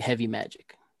heavy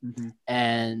magic. Mm-hmm.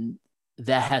 And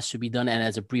that has to be done. And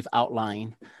as a brief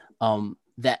outline,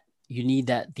 that you need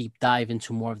that deep dive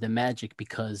into more of the magic,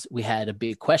 because we had a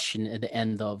big question at the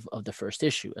end of the first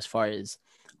issue as far as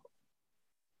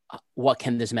what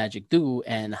can this magic do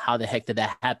and how the heck did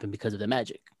that happen because of the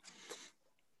magic.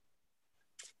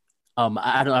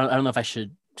 I don't know if I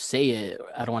should say it.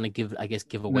 I don't want to give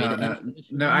away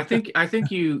no. I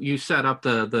think you set up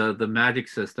the magic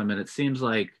system, and it seems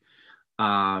like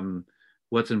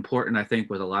what's important, I think,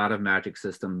 with a lot of magic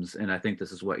systems, and I think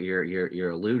this is what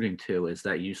you're alluding to, is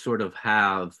that you sort of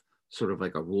have sort of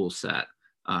like a rule set.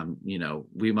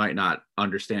 We might not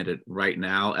understand it right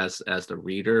now as the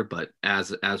reader, but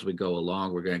as we go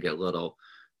along, we're going to get little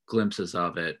glimpses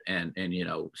of it, and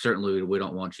certainly we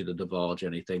don't want you to divulge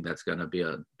anything that's going to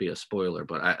be a spoiler.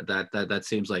 But that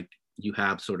seems like you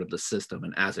have sort of the system,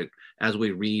 and as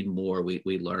we read more, we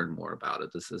learn more about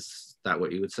it. Is that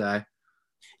what you would say?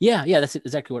 Yeah, that's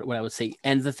exactly what I would say.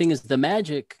 And the thing is, the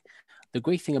magic, the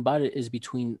great thing about it is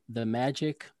between the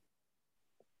magic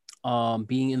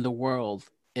being in the world,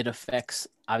 it affects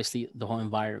obviously the whole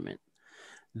environment.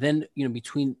 Then,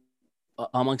 between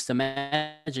amongst the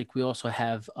magic, we also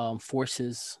have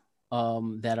forces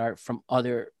that are from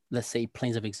other, let's say,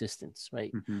 planes of existence,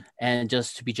 right? Mm-hmm. And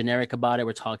just to be generic about it,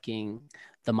 we're talking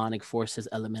demonic forces,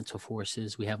 elemental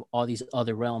forces. We have all these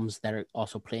other realms that are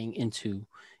also playing into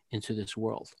this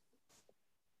world.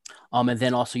 And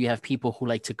then also you have people who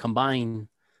like to combine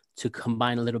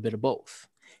a little bit of both,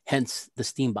 hence the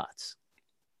steam bots.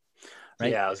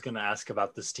 Right? Yeah, I was going to ask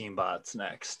about the steam bots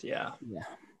next. Yeah.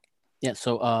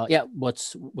 So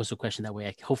what's the question? That way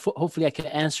I hopefully I can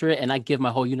answer it and not give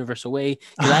my whole universe away,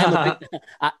 because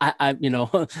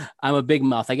I'm a big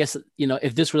mouth. I guess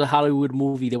if this was a Hollywood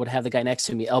movie, they would have the guy next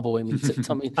to me elbowing me to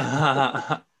tell me.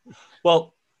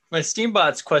 Well, my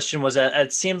Steambots question was that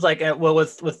it seems like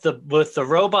with the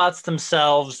robots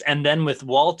themselves, and then with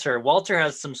Walter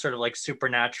has some sort of like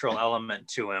supernatural element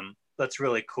to him that's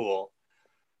really cool,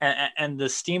 and the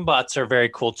Steambots are very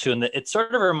cool too, and it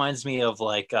sort of reminds me of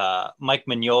like Mike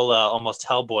Mignola, almost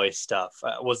Hellboy stuff.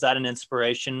 Was that an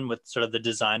inspiration with sort of the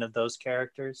design of those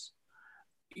characters?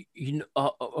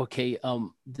 Okay.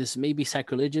 This may be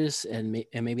sacrilegious, and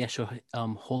maybe I should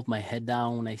hold my head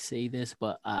down when I say this,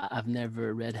 but I've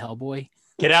never read Hellboy.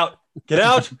 Get out!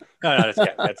 No, that's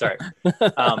all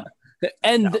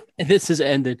right. This is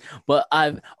ended, but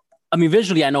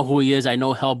visually, I know who he is. I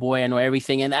know Hellboy. I know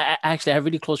everything. And I actually have a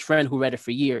really close friend who read it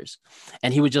for years,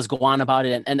 and he would just go on about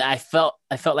it. And I felt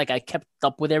like I kept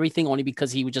up with everything only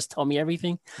because he would just tell me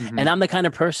everything. Mm-hmm. And I'm the kind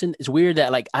of person, it's weird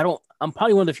that like, I'm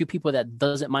probably one of the few people that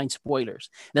doesn't mind spoilers.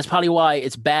 And that's probably why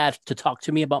it's bad to talk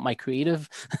to me about my creative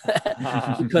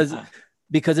because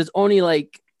it's only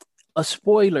like a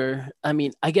spoiler. I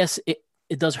mean, I guess it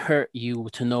does hurt you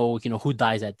to know, who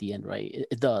dies at the end, right?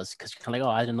 It does, because you're kind of like,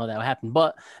 oh, I didn't know that would happen.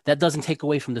 But that doesn't take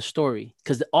away from the story,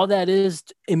 because all that is,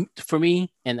 for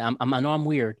me, and I know I'm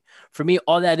weird, for me,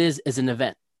 all that is an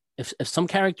event. If some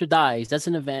character dies, that's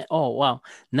an event. Oh, wow.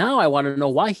 Now I want to know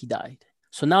why he died.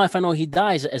 So now if I know he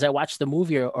dies, as I watch the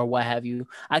movie or what have you,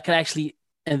 I could actually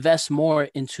invest more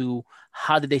into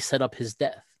how did they set up his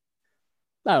death.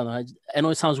 I don't know. I know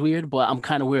it sounds weird, but I'm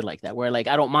kind of weird like that, where like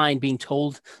I don't mind being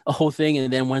told a whole thing,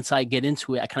 and then once I get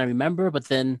into it, I kind of remember, but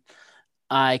then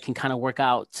I can kind of work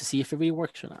out to see if it really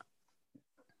works or not.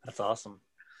 That's awesome.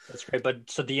 That's great. But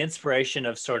so the inspiration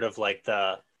of sort of like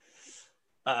the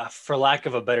for lack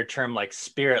of a better term, like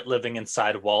spirit living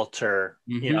inside Walter,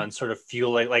 Mm-hmm. and sort of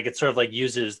fueling, like it sort of like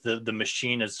uses the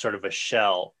machine as sort of a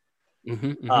shell.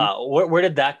 Mm-hmm. Mm-hmm. Where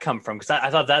did that come from? Because I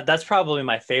thought that's probably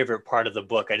my favorite part of the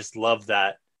book. I just love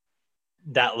that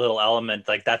little element,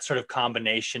 like that sort of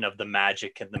combination of the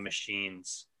magic and the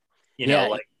machines. Yeah.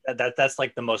 Like that's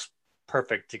like the most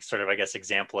perfect sort of, I guess,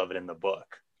 example of it in the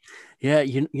book. Yeah,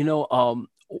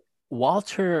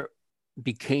 Walter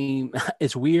became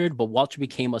it's weird, but Walter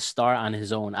became a star on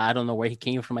his own. I don't know where he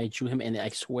came from. I drew him, and I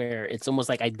swear it's almost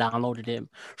like I downloaded him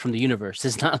from the universe.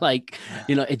 It's not like,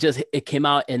 it came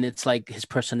out, and it's like his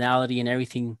personality and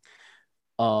everything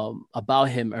about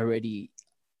him already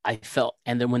I felt.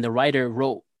 And then when the writer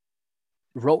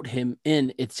wrote him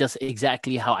in, it's just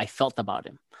exactly how I felt about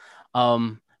him.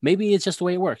 Maybe it's just the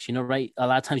way it works, right? A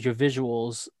lot of times your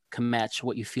visuals can match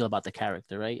what you feel about the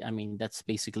character, right? I mean, that's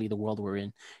basically the world we're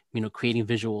in, creating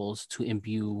visuals to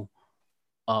imbue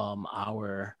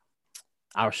our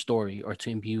story, or to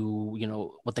imbue,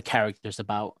 what the character's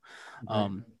about.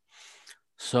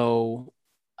 So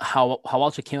how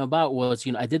Walter came about was,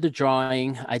 I did the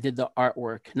drawing, I did the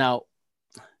artwork. Now,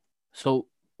 so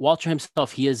Walter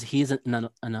himself, he is an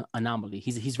anomaly.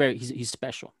 He's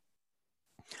special.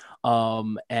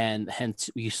 And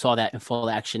hence you saw that in full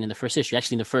action in the first issue.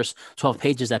 Actually, in the first 12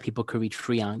 pages that people could read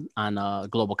free on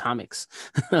Global Comics,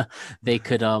 they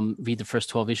could read the first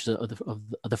 12 issues of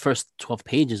the first 12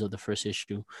 pages of the first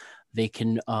issue. They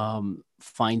can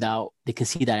find out, they can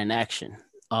see that in action.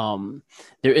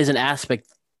 There is an aspect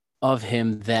of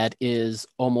him that is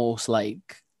almost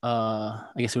like,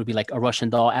 I guess it would be like a Russian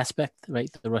doll aspect, right?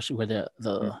 The Russian, where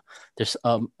there's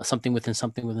something within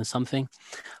something within something.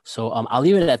 So I'll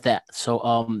leave it at that.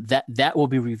 So that will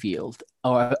be revealed,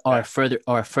 or further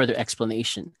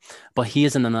explanation. But he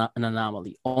is an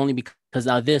anomaly, only because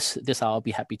now this I'll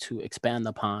be happy to expand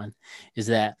upon, is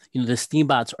that the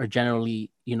Steambots are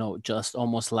generally just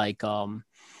almost like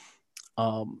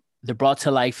they're brought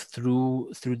to life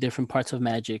through different parts of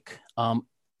magic.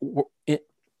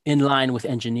 In line with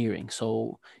engineering.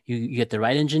 So you get the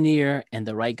right engineer and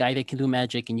the right guy that can do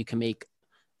magic, and you can make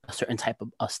a certain type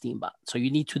of a Steambot. So you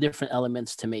need two different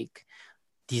elements to make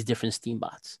these different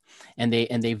Steambots. And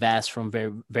they vast from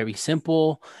very, very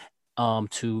simple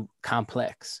to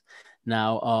complex.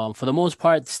 Now, for the most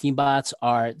part, Steambots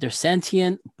they're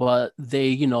sentient, but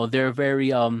they're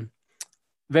very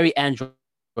very Android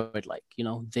like.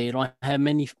 They don't have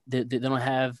they don't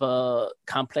have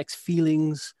complex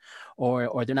feelings,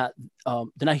 or they're not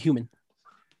human,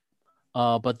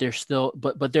 but they're still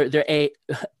but they're a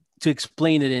to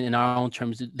explain it in our own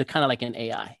terms, they're kind of like an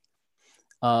AI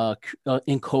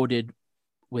encoded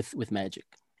with magic.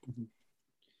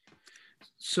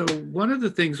 So one of the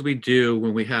things we do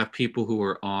when we have people who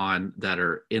are on that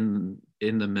are in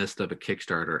the midst of a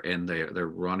Kickstarter, and they're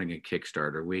running a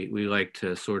Kickstarter, we like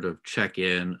to sort of check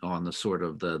in on the sort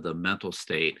of the mental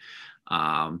state.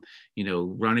 Running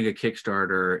a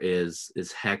Kickstarter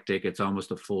is hectic. It's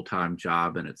almost a full-time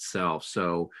job in itself.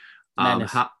 So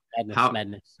Madness.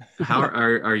 how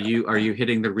are you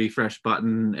hitting the refresh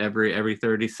button every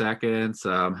 30 seconds?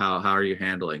 How are you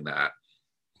handling that?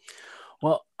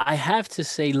 Well, I have to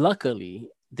say, luckily,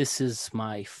 this is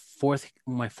my fourth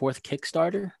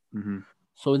Kickstarter. Mm-hmm.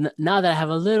 So now that I have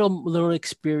a little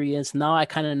experience, now I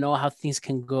kind of know how things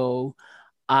can go.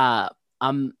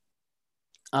 I'm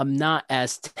not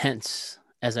as tense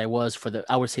as I was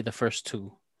I would say the first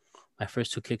two. My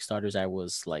first two Kickstarters, I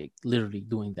was like literally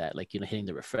doing that, like, hitting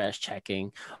the refresh,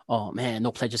 checking. Oh man,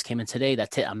 no pledges came in today.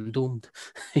 That's it. I'm doomed.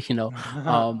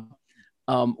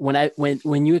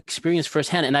 When you experience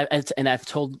firsthand, and I've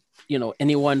told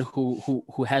anyone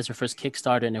who has their first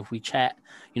Kickstarter, and if we chat,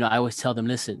 I always tell them,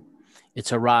 listen,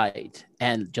 it's a ride,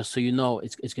 and just so you know,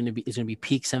 it's gonna be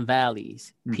peaks and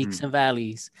valleys,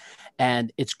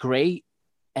 and it's great.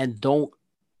 And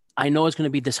I know it's gonna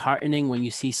be disheartening when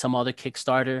you see some other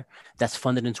Kickstarter that's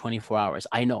funded in 24 hours.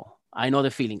 I know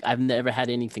the feeling. I've never had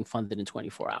anything funded in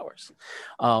 24 hours,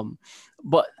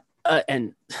 but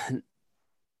and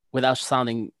without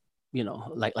sounding,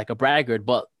 like a braggart,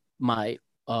 but my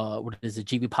what is it,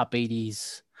 GB Pop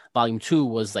 80s Volume 2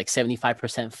 was like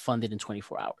 75% funded in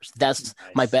 24 hours. That's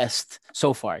nice. My best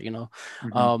so far,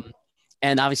 Mm-hmm.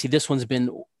 And obviously this one's been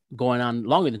going on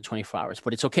longer than 24 hours,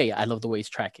 but it's okay. I love the way it's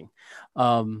tracking.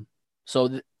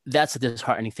 So that's a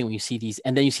disheartening thing when you see these,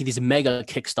 and then you see these mega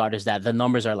Kickstarters that the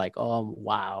numbers are like, oh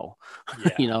wow,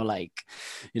 yeah.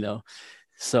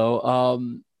 So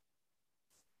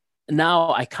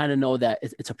now I kind of know that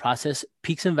it's a process,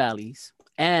 peaks and valleys,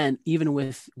 and even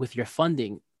with your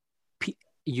funding,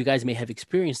 you guys may have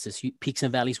experienced this, peaks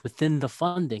and valleys within the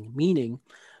funding, meaning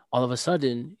all of a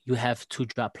sudden you have 2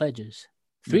 drop pledges,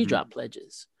 3 drop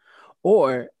pledges.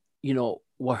 Or,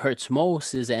 what hurts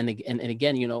most is, and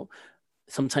again,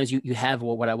 sometimes you have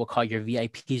what I will call your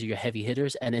VIPs or your heavy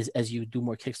hitters. And as you do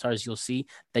more Kickstarters, you'll see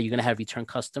that you're going to have return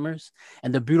customers.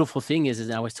 And the beautiful thing is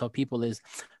I always tell people is,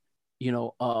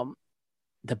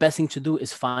 the best thing to do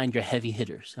is find your heavy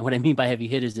hitters. And what I mean by heavy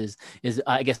hitters is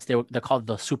I guess they're called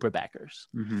the super backers.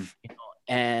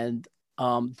 And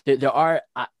there are,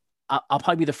 I'll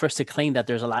probably be the first to claim that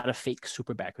there's a lot of fake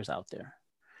super backers out there.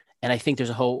 And I think there's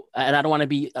a whole, and I don't want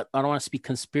to speak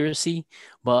conspiracy,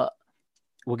 but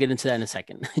we'll get into that in a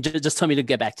second. Just tell me to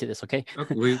get back to this, okay?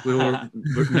 Okay, we're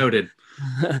noted.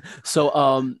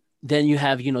 So then you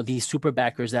have, these super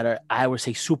backers that are, I would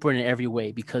say, super in every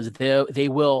way, because they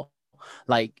will,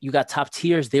 like, you got top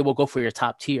tiers, they will go for your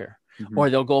top tier,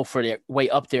 or they'll go for their way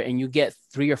up there, and you get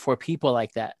 3 or 4 people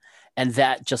like that. And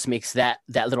that just makes that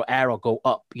little arrow go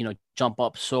up, jump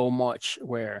up so much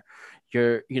where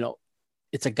you're,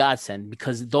 it's a godsend,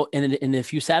 because though, and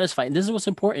if you satisfy, and this is what's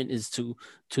important, is to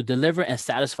deliver and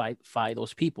satisfy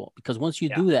those people, because once you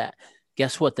do that,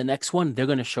 guess what? The next one, they're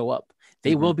going to show up.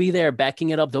 They will be there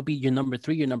backing it up. They'll be your number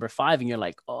 3, your number 5, and you're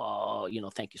like, oh,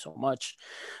 thank you so much.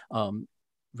 You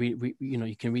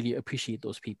can really appreciate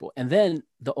those people. And then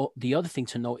the other thing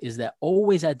to know is that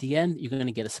always at the end, you're going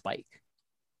to get a spike.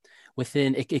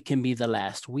 Within it can be the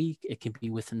last week, it can be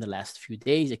within the last few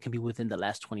days, it can be within the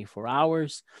last 24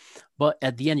 hours, but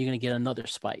at the end you're going to get another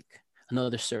spike,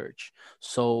 another surge.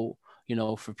 So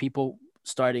for people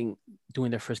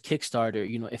doing their first Kickstarter,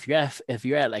 if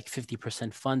you're at like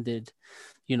 50% funded,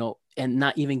 and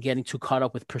not even getting too caught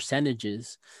up with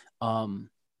percentages,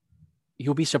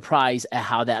 you'll be surprised at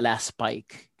how that last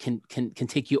spike can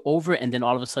take you over, and then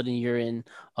all of a sudden you're in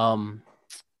I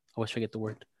always forget the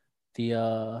word,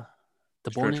 the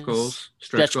stretch bonus goals.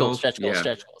 Stretch goals.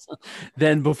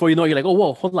 Then before you know, you're like, oh,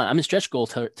 whoa, hold on, I'm in stretch goal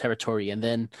territory, and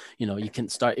then you can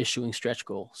start issuing stretch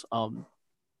goals.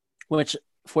 Which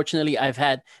fortunately I've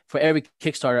had for every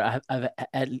Kickstarter,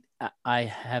 I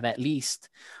have at least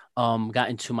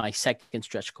gotten to my second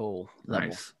stretch goal level.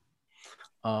 Nice.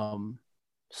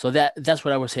 So that's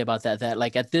what I would say about that. That,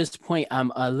 like, at this point,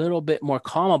 I'm a little bit more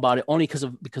calm about it, only because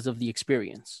of the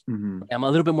experience. I'm a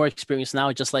little bit more experienced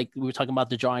now, just like we were talking about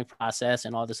the drawing process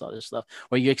and all this other stuff,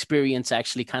 where your experience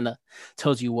actually kind of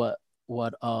tells you what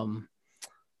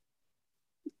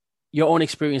your own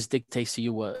experience dictates to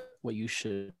you what you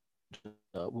should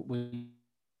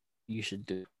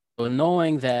do. So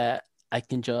knowing that I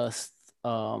can just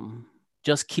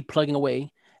keep plugging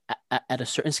away at a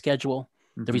certain schedule,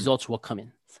 the results will come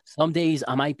in. Some days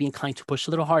I might be inclined to push a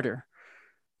little harder,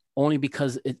 only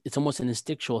because it's almost an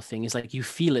instinctual thing. It's like you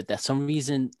feel it that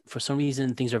for some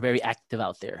reason things are very active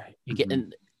out there.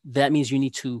 And that means you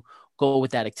need to go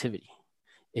with that activity.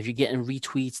 If you're getting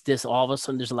retweets, all of a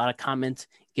sudden there's a lot of comments,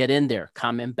 get in there,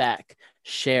 comment back,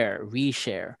 share,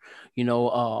 reshare.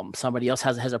 Somebody else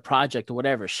has a project or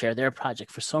whatever, share their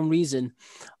project. For some reason,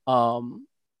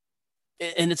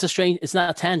 and it's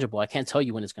not tangible. I can't tell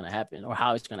you when it's going to happen or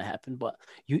how it's going to happen, but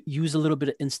you use a little bit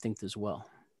of instinct as well.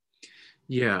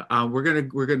 Yeah.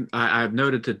 I've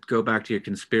noted to go back to your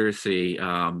conspiracy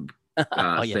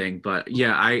thing, but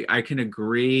yeah, I can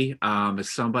agree.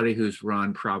 As somebody who's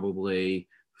run probably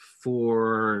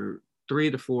 3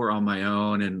 to 4 on my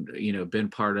own, and been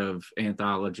part of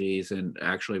anthologies and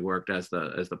actually worked as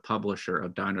the publisher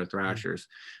of Dino Thrashers,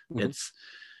 it's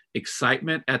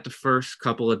excitement at the first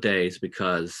couple of days,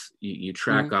 because you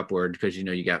track upward, because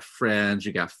you got friends,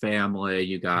 you got family,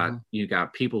 you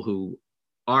got people who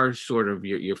are sort of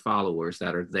your followers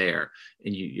that are there,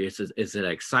 and it's an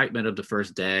excitement of the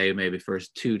first day, maybe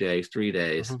first 2 days, 3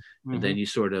 days, and then you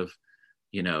sort of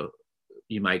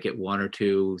you might get 1 or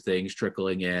 2 things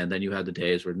trickling in. Then you have the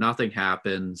days where nothing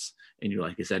happens, and you're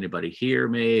like, is anybody hear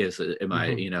me? Am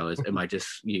I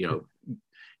just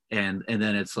and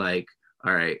then it's like,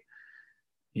 all right,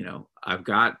 I've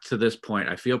got to this point,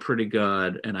 I feel pretty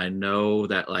good, and I know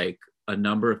that like a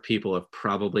number of people have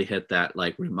probably hit that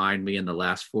like remind me in the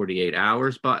last 48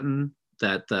 hours button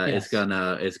that is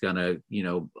gonna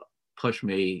push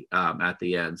me at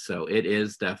the end. So it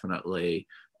is definitely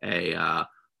an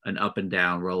up and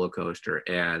down roller coaster,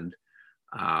 and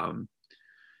or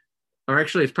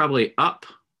actually it's probably up,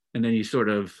 and then you sort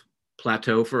of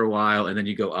plateau for a while, and then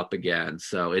you go up again.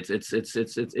 So it's a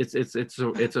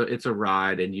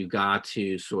ride, and you got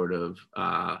to sort of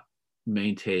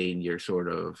maintain your sort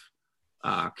of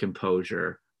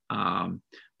composure. But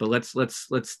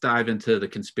let's dive into the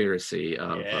conspiracy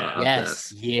of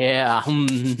this.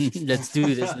 Let's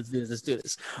do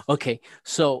this. Okay,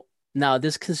 so now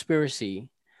this conspiracy,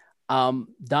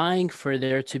 dying for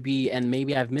there to be, and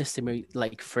maybe I've missed it, maybe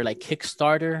like for like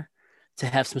Kickstarter to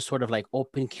have some sort of like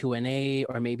open Q&A,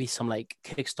 or maybe some like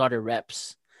Kickstarter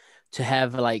reps to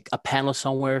have like a panel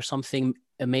somewhere or something.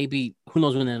 And maybe who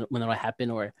knows when it'll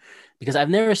happen, or because I've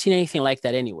never seen anything like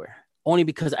that anywhere. Only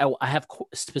because I have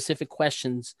specific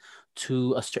questions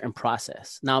to a certain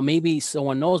process. Now, maybe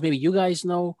someone knows, maybe you guys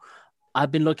know.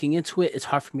 I've been looking into it. It's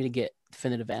hard for me to get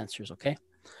definitive answers. Okay,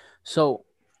 so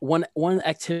one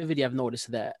activity I've noticed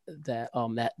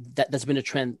that's been a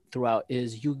trend throughout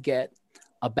is you get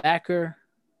a backer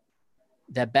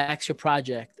that backs your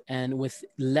project, and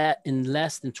in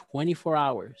less than 24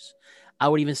 hours, I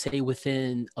would even say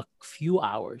within a few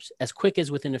hours, as quick as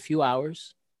within a few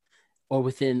hours, or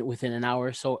within an hour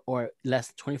or so, or less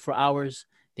than 24 hours,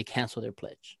 they cancel their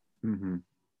pledge. Mm-hmm.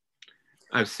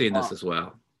 I've seen this as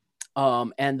well.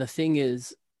 And the thing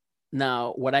is,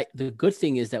 now the good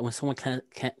thing is that when someone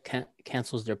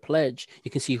cancels their pledge,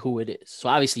 you can see who it is. So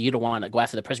obviously you don't want to go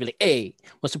after the person, be like, "Hey,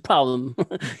 what's the problem?"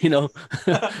 you know,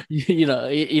 you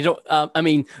don't. I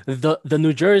mean, the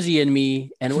New Jersey in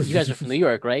me, and you guys are from New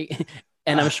York, right?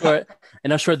 And I'm sure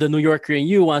the New Yorker in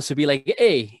you wants to be like,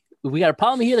 "Hey, we got a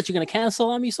problem here that you're gonna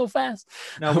cancel on me so fast."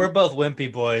 No, we're both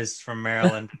wimpy boys from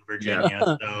Maryland and Virginia,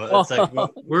 Yeah. so it's like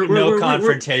we're no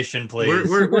confrontation, please.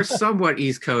 We're somewhat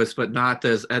East Coast, but not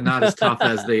as tough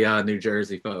as the New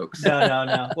Jersey folks.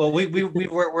 No. Well,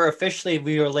 we're officially,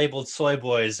 we were labeled soy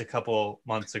boys a couple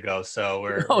months ago, so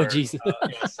we're geez.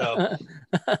 Yeah, so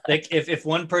like if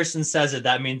one person says it,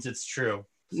 that means it's true.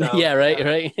 So, yeah,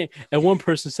 right. And one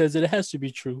person says it has to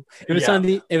be true. If it's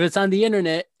on the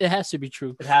internet, it has to be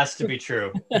true. It has to be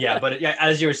true. Yeah, but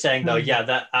as you were saying though, yeah,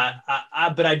 that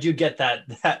but I do get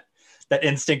that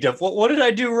instinct of what did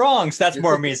I do wrong? So that's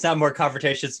more me. It's not more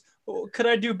confrontations. Could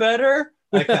I do better?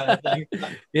 That kind of thing.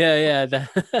 Yeah.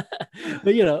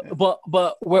 But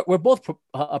we're both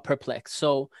perplexed.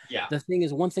 So yeah, the thing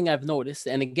is, one thing I've noticed,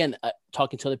 and again,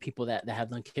 talking to other people that have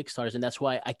done Kickstarters, and that's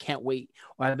why I can't wait,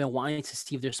 or I've been wanting to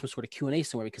see if there's some sort of Q&A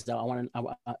somewhere, because I want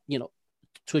to,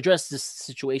 to address this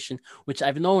situation, which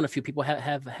I've known a few people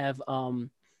have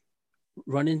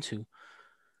run into.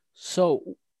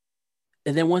 So,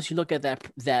 and then once you look at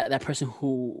that person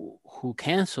who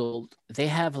canceled, they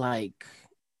have like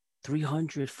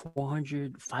 300,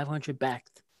 400, 500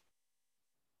 backed,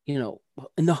 in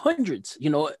the hundreds,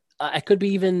 I could be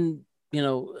even,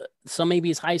 some maybe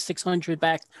as high as 600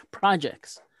 backed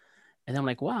projects. And I'm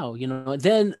like, wow,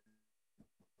 then,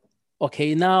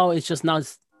 okay, now it's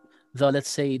let's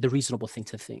say the reasonable thing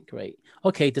to think, right?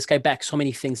 Okay, this guy backs so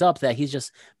many things up that he's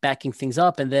just backing things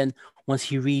up. And then once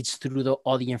he reads through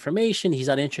all the information, he's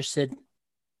not interested,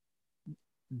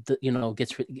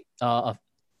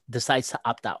 decides to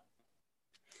opt out.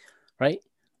 Right.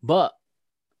 But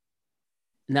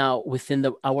now this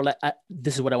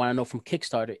is what I want to know from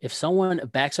Kickstarter. If someone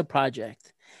backs a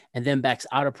project and then backs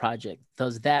out a project,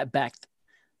 does that backed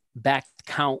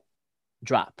count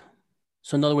drop?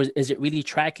 So in other words, is it really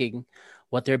tracking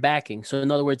what they're backing? So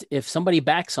in other words, if somebody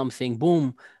backs something,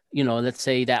 boom, let's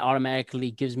say that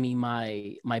automatically gives me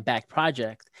my back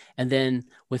project. And then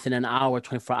within an hour,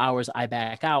 24 hours, I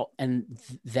back out and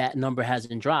that number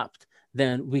hasn't dropped.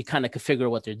 Then we kind of configure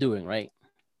what they're doing, right?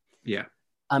 Yeah.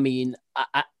 I mean,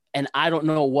 I don't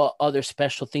know what other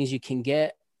special things you can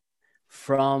get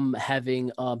from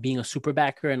having being a super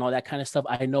backer and all that kind of stuff.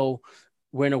 I know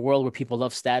we're in a world where people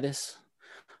love status,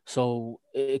 so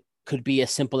it could be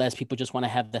as simple as people just want to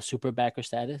have that super backer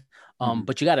status.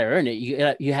 But you got to earn it.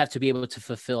 You have to be able to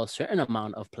fulfill a certain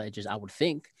amount of pledges, I would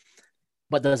think.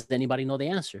 But does anybody know the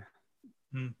answer?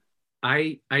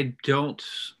 I don't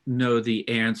know the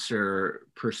answer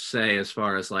per se, as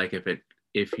far as like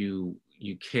if you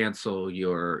cancel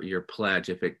your pledge,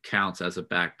 if it counts as a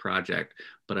back project.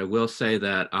 But I will say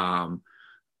that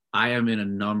I am in a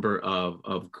number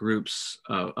of groups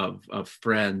of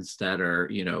friends that are,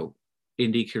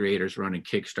 indie creators running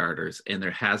Kickstarters, and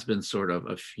there has been sort of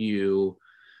a few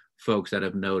folks that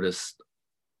have noticed,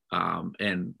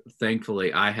 and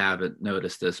thankfully I haven't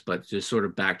noticed this, but just sort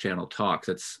of back channel talks.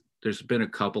 There's been a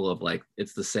couple of like,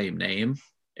 it's the same name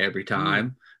every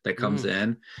time that comes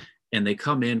in, and they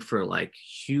come in for like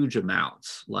huge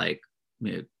amounts, like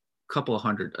a couple of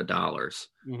 $100,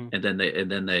 and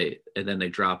then they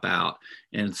drop out.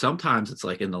 And sometimes it's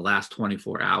like in the last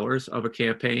 24 hours of a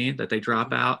campaign that they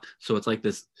drop out. So it's like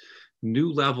this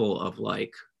new level of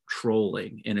like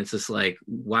trolling, and it's just like,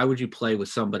 why would you play with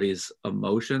somebody's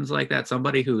emotions like that?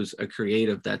 Somebody who's a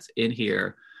creative that's in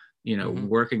here,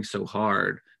 working so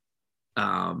hard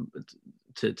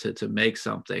to make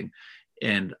something.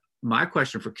 And my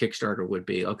question for Kickstarter would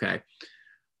be, okay,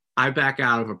 I back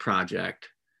out of a project.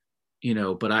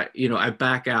 but I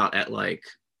back out at like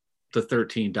the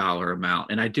 $13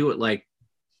 amount, and I do it like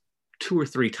 2 or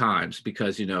 3 times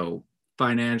because,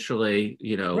 financially,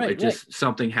 Right, it just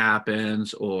something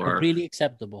happens, or completely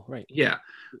acceptable, right? yeah.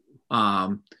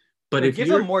 But Or if give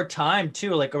them you're more time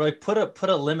too, like, or like put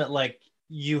a limit, like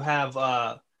you have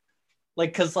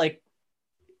like, because like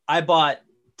I bought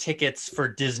tickets for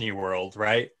Disney World,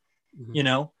 right? Mhm. You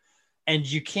know, and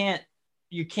you can't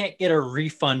get a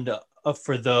refund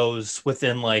for those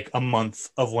within like a month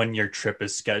of when your trip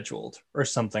is scheduled or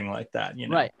something like that.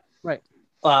 Right, right.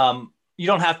 You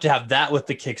don't have to have that with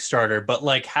the Kickstarter, but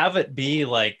like have it be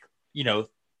like, you know,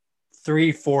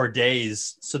 3-4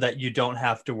 days so that you don't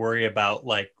have to worry about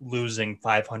like losing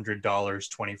 $500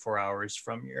 24 hours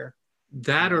from your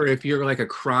that, or if you're like a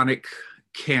chronic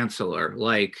canceller,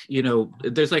 like,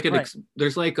 there's like Right.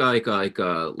 there's like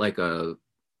a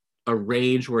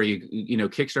range where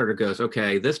Kickstarter goes,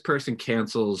 okay, this person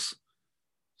cancels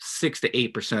 6 to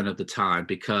 8% of the time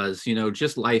because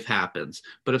just life happens.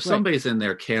 But if Right. somebody's in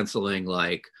there canceling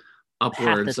like Half the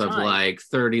upwards of time. like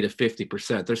 30 to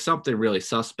 50%, there's something really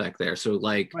suspect there. So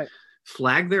like Right.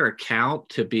 flag their account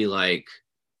to be like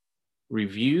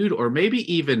reviewed, or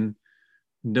maybe even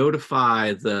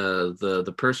notify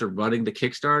the person running the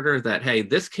Kickstarter that, hey,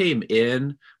 this came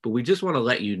in, but we just want to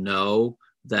let you know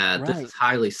that this Right. is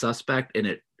highly suspect and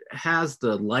it has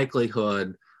the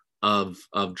likelihood of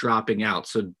dropping out.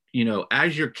 So,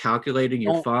 as you're calculating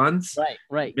your Don't, funds, right,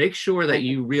 right. make sure that Don't,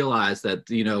 you realize that,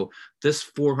 this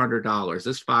 $400,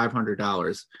 this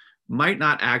 $500 might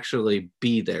not actually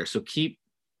be there. So keep,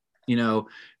 you know,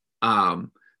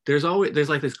 there's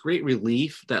like this great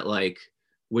relief that, like,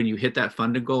 when you hit that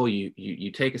funding goal,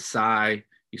 you take a sigh,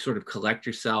 you sort of collect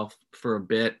yourself for a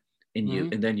bit, and you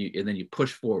mhm, and then you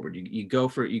push forward. You go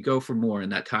for more in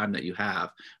that time that you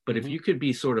have. But if mhm. you could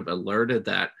be sort of alerted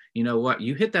that, what,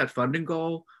 you hit that funding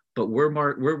goal, but we're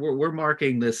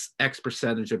marking this X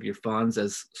percentage of your funds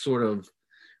as sort of,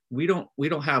 we don't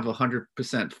have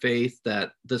 100% faith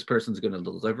that this person's going to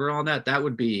deliver on that. That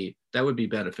would be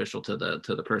beneficial to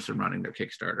the person running their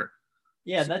Kickstarter.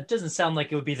 Yeah, that doesn't sound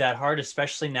like it would be that hard,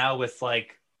 especially now with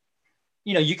like,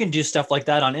 you know, you can do stuff like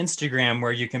that on Instagram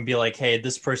where you can be like, hey,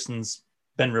 this person's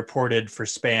been reported for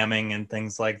spamming and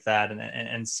things like that,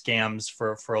 and scams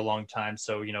for a long time.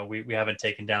 So, you know, we haven't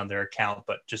taken down their account,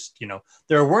 but just, you know,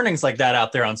 there are warnings like that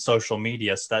out there on social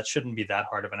media. So that shouldn't be that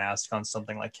hard of an ask on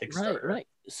something like Right, Kickstarter. right.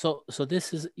 So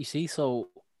this is, you see, so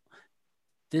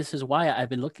this is why I've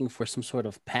been looking for some sort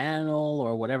of panel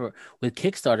or whatever with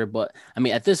Kickstarter. But I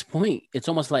mean, at this point, it's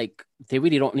almost like they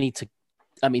really don't need to.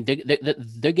 I mean,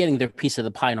 they're getting their piece of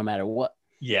the pie no matter what.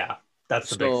 Yeah,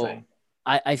 that's the big So thing.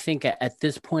 I think at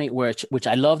this point, which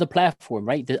I love the platform,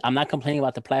 right? I'm not complaining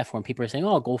about the platform. People are saying,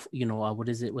 "Oh, go, what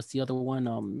is it? What's the other one?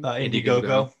 Indiegogo.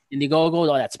 Indiegogo. Indiegogo.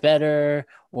 Oh, that's better."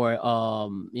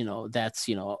 Or that's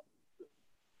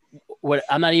what.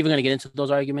 I'm not even gonna get into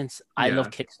those arguments. I Yeah. love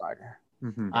Kickstarter.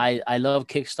 Mm-hmm. I love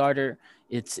Kickstarter.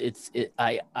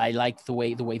 I like the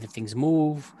way that things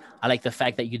move. I like the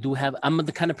fact that you do have. I'm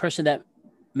the kind of person that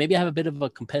maybe I have a bit of a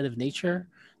competitive nature.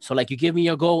 So like, you give me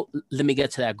your goal, let me get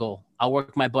to that goal. I'll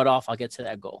work my butt off. I'll get to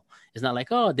that goal. It's not like,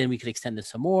 oh, then we could extend this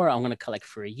some more. I'm gonna collect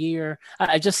for a year.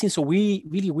 I just seen so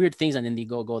really weird things on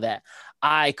Indiegogo that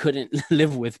I couldn't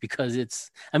live with, because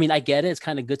it's. I mean, I get it. It's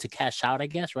kind of good to cash out, I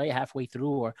guess, right, halfway through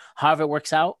or however it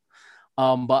works out.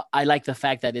 But I like the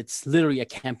fact that it's literally a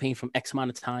campaign from X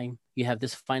amount of time. You have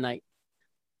this finite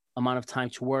amount of time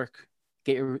to work,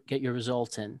 get your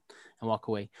results, and walk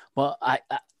away. But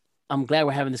I'm glad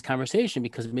we're having this conversation,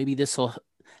 because maybe this will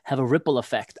have a ripple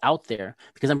effect out there,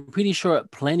 because I'm pretty sure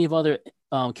plenty of other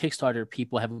Kickstarter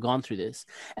people have gone through this.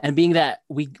 And being that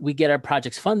we get our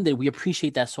projects funded, we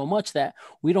appreciate that so much that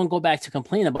we don't go back to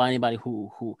complain about anybody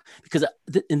who because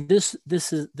in this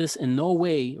in no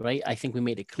way, right? I think we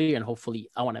made it clear, and hopefully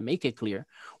I want to make it clear,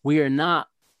 we are not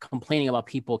complaining about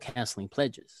people canceling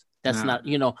pledges. That's Nah.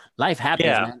 not, life happens,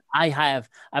 Yeah. man.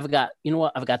 I've got,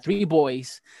 I've got 3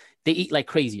 boys. They eat like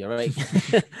crazy, all right?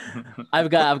 I've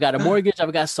got a mortgage.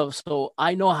 I've got stuff, so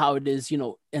I know how it is,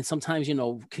 And sometimes,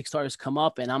 Kickstarters come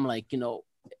up, and I'm like,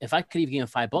 if I could even give him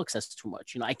 $5, that's too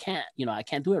much. I can't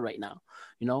do it right now.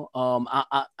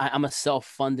 I'm a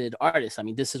self-funded artist. I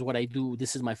mean, this is what I do.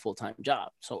 This is my full-time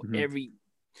job. So Mhm.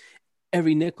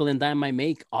 every nickel and dime I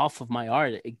make off of my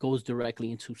art, it goes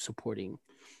directly into supporting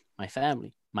my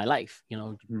family, my life,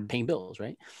 Mhm. paying bills,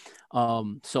 right?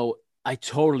 So I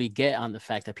totally get on the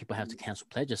fact that people have to cancel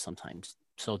pledges sometimes.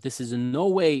 So this is in no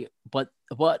way, but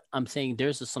I'm saying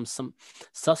there's some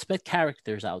suspect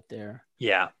characters out there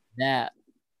Yeah. that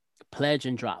pledge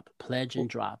and drop.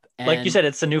 And Like you said,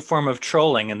 it's a new form of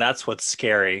trolling, and that's what's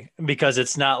scary, because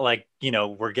it's not like,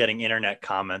 we're getting internet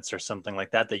comments or something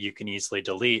like that you can easily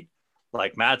delete.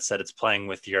 Like Matt said, it's playing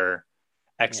with your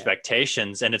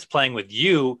expectations, and it's playing with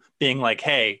you being like,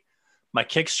 hey, my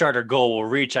Kickstarter goal will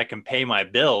reach, I can pay my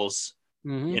bills,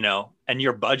 and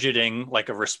you're budgeting like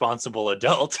a responsible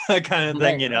adult kind of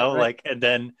thing, right. like, and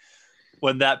then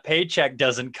when that paycheck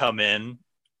doesn't come in,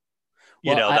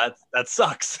 that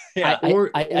sucks. Yeah.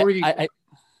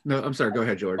 No, I'm sorry. Go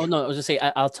ahead, George. Oh no, I was just say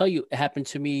I'll tell you, it happened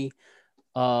to me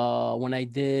when I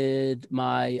did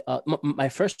my my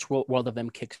first World of M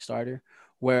Kickstarter,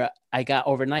 where I got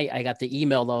the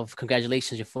email of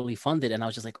congratulations, you're fully funded, and I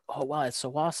was just like, oh wow, it's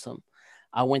so awesome.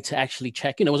 I went to actually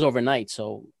check, it was overnight,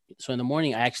 so in the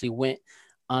morning I actually went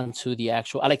onto the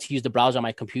actual. I like to use the browser on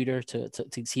my computer to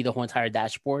see the whole entire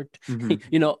dashboard.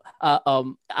 Mm-hmm.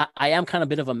 I am kind of a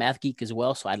bit of a math geek as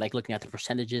well, so I like looking at the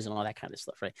percentages and all that kind of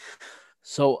stuff, right?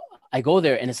 So I go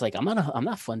there and it's like I'm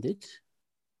not funded.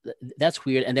 That's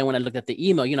weird. And then when I looked at the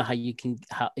email,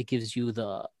 how it gives you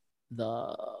the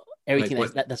everything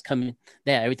that's coming.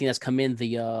 Yeah, everything that's come in.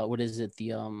 The what is it?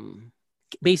 The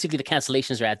basically the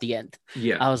cancellations are at the end.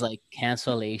 Yeah. I was like,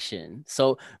 cancellation.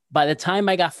 So by the time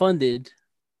I got funded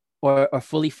or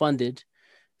fully funded,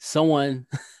 someone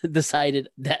decided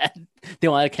that they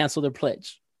wanted to cancel their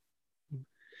pledge.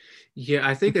 Yeah,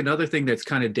 I think another thing that's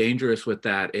kind of dangerous with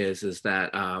that is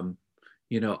that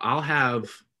I'll have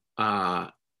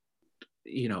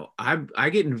I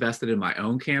get invested in my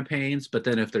own campaigns, but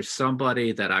then if there's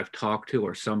somebody that I've talked to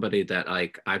or somebody that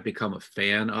like I've become a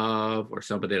fan of or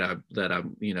somebody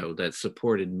that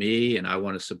supported me and I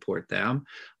want to support them,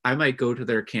 I might go to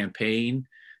their campaign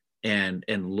and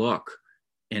look,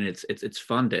 and it's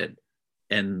funded.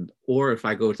 Or if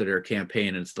I go to their campaign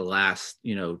and it's the last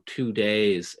 2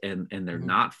 days and they're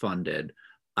not funded,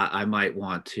 I might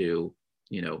want to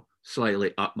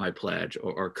slightly up my pledge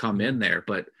or come in there.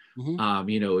 But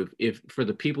if for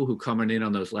the people who coming in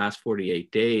on those last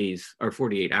 48 days or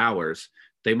 48 hours,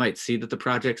 they might see that the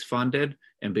project's funded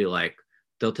and be like,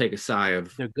 they'll take a sigh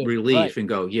of relief and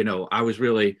go, I was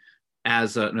really,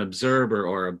 as an observer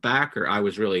or a backer, I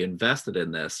was really invested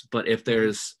in this. But if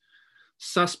there's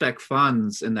suspect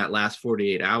funds in that last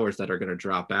 48 hours that are going to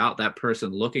drop out, that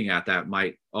person looking at that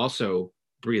might also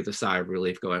breathe a sigh of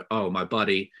relief going, oh, my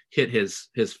buddy hit his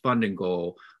funding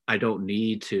goal. I don't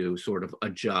need to sort of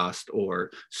adjust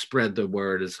or spread the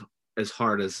word as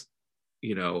hard as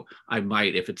I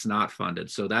might if it's not funded.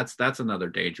 So that's another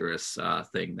dangerous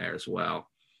thing there as well.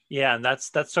 Yeah, and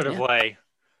that's sort of why.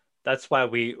 That's why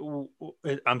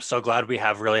I'm so glad we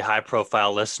have really high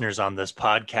profile listeners on this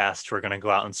podcast. We're going to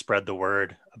go out and spread the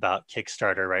word about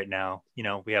Kickstarter right now.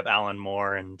 We have Alan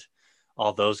Moore and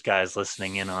all those guys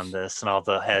listening in on this, and all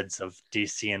the heads of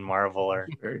DC and Marvel are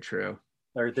very true.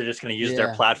 They're just going to use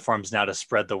their platforms now to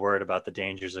spread the word about the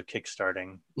dangers of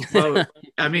kickstarting. Well,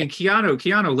 I mean,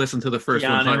 Keanu listened to the first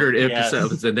 100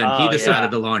 episodes, and then he decided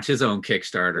to launch his own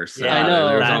Kickstarter. So I know.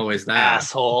 There's always that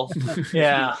asshole.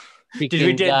 Yeah.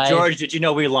 George, did you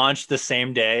know we launched the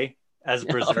same day as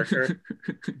Berserker?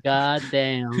 God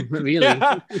damn. Really?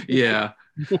 Yeah.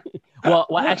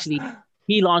 Well, actually,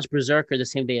 he launched Berserker the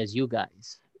same day as you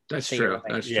guys. That's true.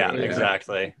 That's true. Yeah,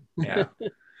 exactly. Yeah.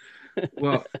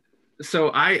 Well, so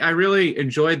I really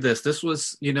enjoyed this. This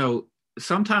was,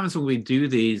 sometimes when we do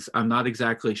these, I'm not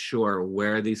exactly sure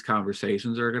where these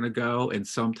conversations are going to go. And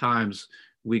sometimes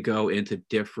we go into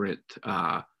different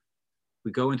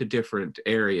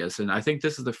areas. And I think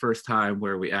this is the first time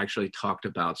where we actually talked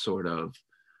about sort of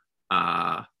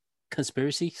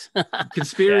conspiracies,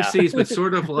 but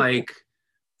sort of like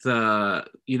the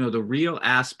real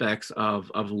aspects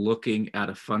of looking at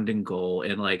a funding goal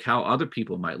and like how other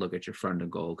people might look at your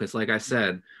funding goal. Because like I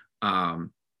said,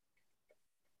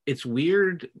 it's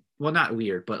weird. Well, not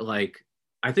weird, but like,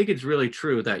 I think it's really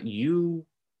true that you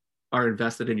are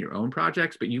invested in your own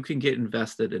projects, but you can get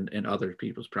invested in other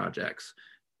people's projects.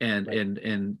 And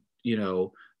the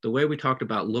way we talked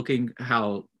about looking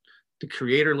how the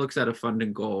creator looks at a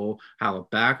funding goal, how a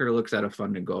backer looks at a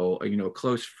funding goal, a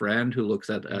close friend who looks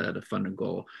at a funding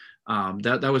goal.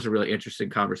 That was a really interesting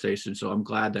conversation. So I'm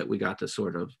glad that we got to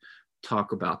sort of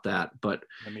talk about that. But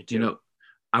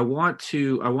I want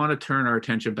to turn our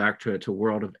attention back to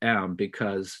World of M,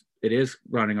 because it is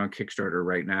running on Kickstarter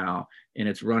right now, and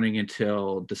it's running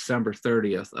until December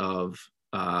 30th of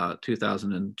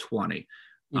 2020.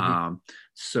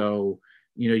 So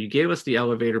you gave us the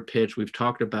elevator pitch. We've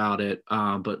talked about it,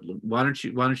 but why don't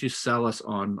you sell us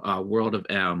on World of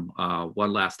M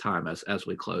one last time as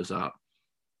we close up?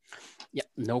 Yeah,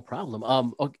 no problem.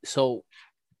 Okay, so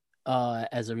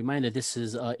as a reminder, this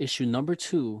is issue number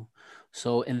 2.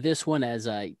 So in this one, as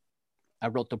I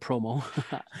wrote the promo,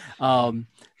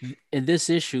 in this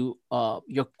issue,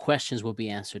 your questions will be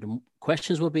answered.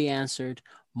 Questions will be answered.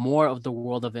 More of the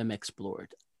world of M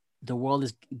explored. The world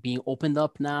is being opened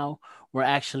up now. We're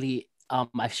actually,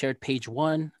 I've shared page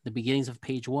 1, the beginnings of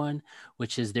page 1,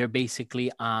 which is they're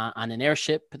basically on an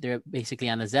airship. They're basically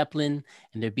on a Zeppelin,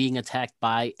 and they're being attacked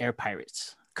by air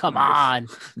pirates. Come on,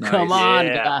 come on,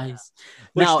 guys.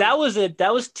 Which now, that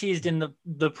was teased in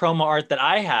the promo art that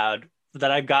I had,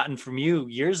 that I've gotten from you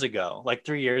years ago, like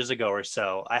 3 years ago or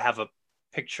so. I have a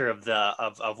picture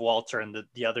of Walter and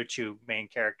the other 2 main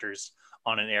characters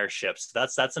on an airship. So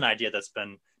that's an idea that's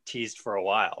been teased for a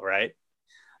while, right?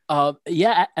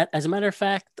 Yeah. As a matter of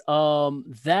fact,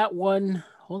 that one.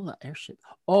 Hold on, airship.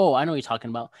 Oh, I know what you're talking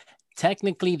about.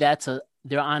 Technically, they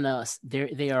are on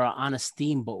a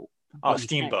steamboat. Oh,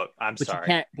 steamboat. I'm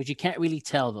sorry. You can't really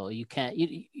tell, though. You can't.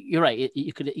 You're right.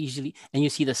 You could easily, and you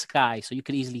see the sky, so you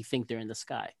could easily think they're in the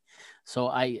sky.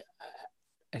 So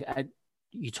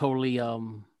you totally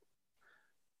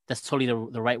that's totally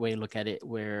the right way to look at it.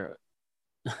 Where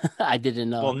I didn't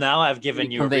know. Well, now I've given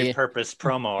you a repurposed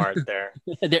promo art there.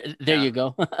 there you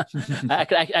go.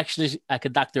 I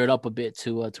could doctor it up a bit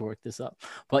to work this up.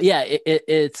 But yeah,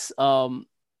 it's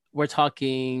we're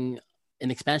talking an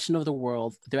expansion of the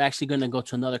world. They're actually going to go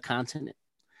to another continent.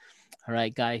 All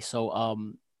right, guys. So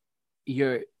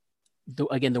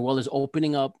again, the world is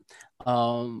opening up.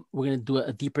 We're going to do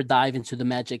a deeper dive into the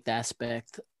magic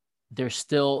aspect. There's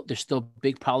still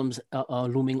big problems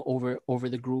looming over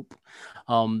the group.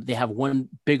 They have one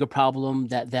bigger problem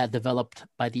that developed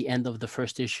by the end of the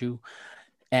first issue,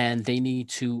 and they need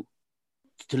to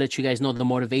let you guys know the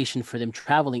motivation for them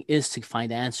traveling is to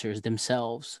find answers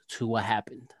themselves to what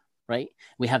happened. Right?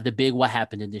 We have the big what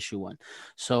happened in issue 1.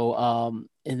 So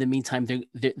in the meantime,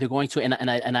 they're going to,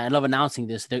 and I love announcing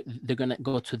this. They're going to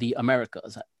go to the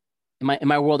Americas. In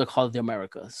my world, they're called the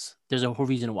Americas. There's a whole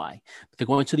reason why. But they're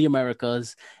going to the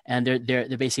Americas, and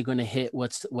they're basically going to hit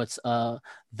what's the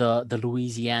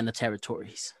Louisiana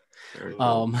territories.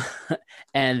 Cool.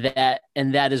 And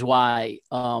that is why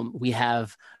we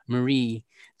have Marie,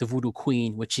 the Voodoo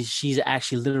Queen, which is she's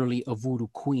actually literally a Voodoo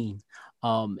Queen.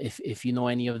 If you know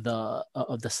any of the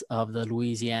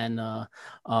Louisiana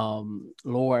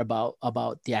lore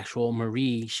about the actual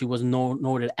Marie, she was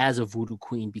noted as a Voodoo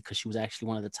Queen because she was actually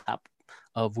one of the top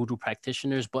Voodoo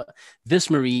practitioners. But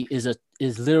this Marie is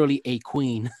literally a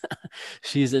queen.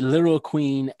 She's a literal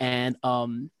queen, and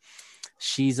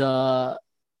she's at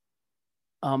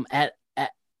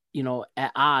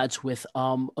odds with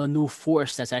a new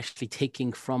force that's actually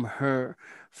taking from her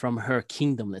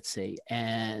kingdom, let's say.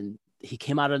 And he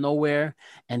came out of nowhere,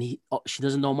 and she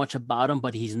doesn't know much about him,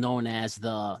 but he's known as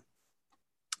the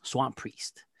Swamp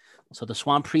Priest. So the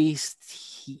Swamp Priest,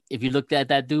 if you looked at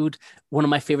that dude, one of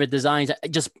my favorite designs,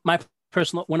 just one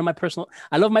of my personal,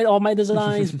 I love all my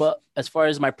designs, but as far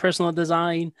as my personal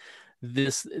design,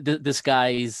 this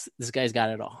guy's got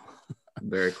it all.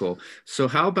 Very cool. So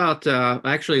how about,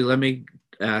 actually, let me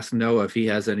ask Noah if he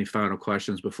has any final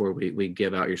questions before we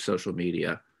give out your social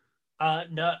media.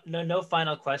 No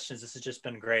final questions. This has just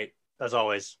been great, as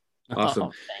always. Awesome.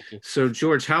 Oh, thank you. So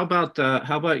George, how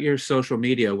about your social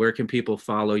media? Where can people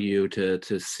follow you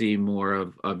to see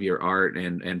more of your art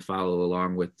and follow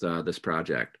along with this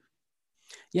project?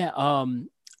 Yeah,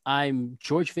 I'm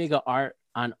George Vega Art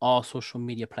on all social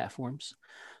media platforms.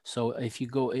 So if you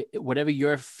go, whatever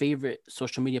your favorite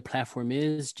social media platform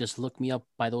is, just look me up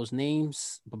by those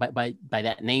names, by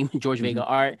that name, George Vega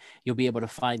Art. You'll be able to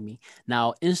find me.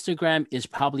 Now, Instagram is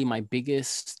probably my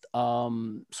biggest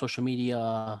social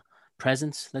media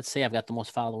presence. Let's say I've got the most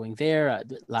following there, a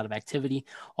lot of activity.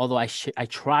 Although I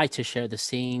try to share the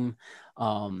same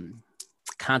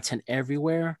content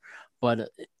everywhere, but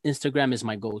Instagram is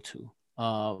my go-to.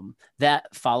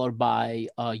 That followed by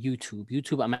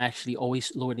YouTube. I'm actually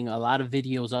always loading a lot of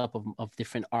videos up of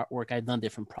different artwork I've done,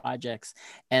 different projects,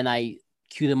 and I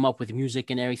cue them up with music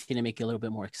and everything to make it a little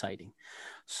bit more exciting.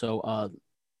 So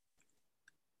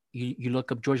you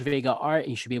look up George Vega Art, and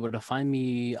you should be able to find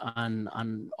me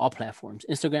on all platforms.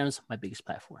 Instagram's my biggest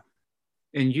platform.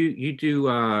 And you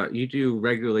do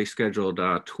regularly scheduled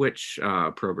Twitch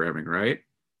programming, right?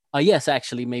 Yes,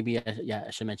 actually, maybe I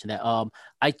should mention that.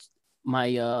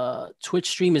 My Twitch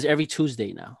stream is every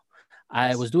Tuesday now.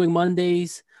 I was doing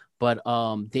Mondays, but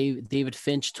David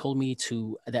Finch told me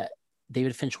that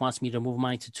David Finch wants me to move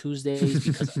mine to Tuesdays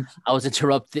because I was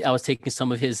interrupted. I was taking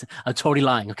some of his. I'm totally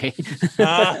lying, okay?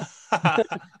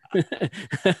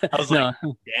 I was like,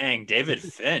 dang, David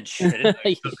Finch. I didn't know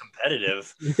he was so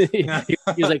competitive.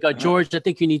 He was like, George, I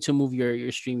think you need to move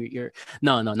your stream.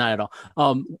 No, not at all.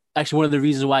 Actually, one of the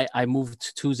reasons why I moved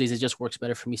to Tuesdays, it just works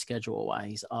better for me schedule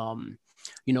wise.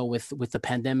 With the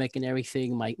pandemic and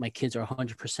everything, my kids are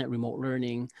 100% remote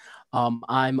learning.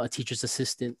 I'm a teacher's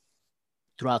assistant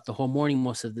throughout the whole morning,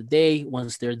 most of the day.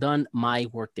 Once they're done, my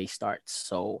workday starts.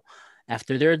 So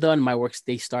after they're done, my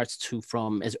workday starts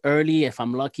from as early, if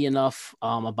I'm lucky enough,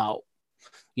 about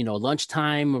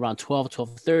lunchtime around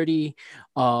 12:30,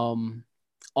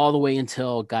 all the way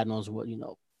until God knows what,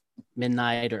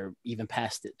 midnight or even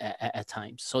past it at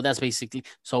times. So that's basically,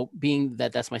 being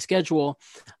that that's my schedule,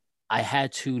 I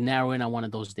had to narrow in on one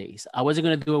of those days. I wasn't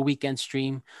going to do a weekend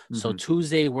stream. So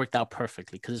Tuesday worked out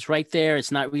perfectly because it's right there.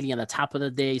 It's not really on the top of the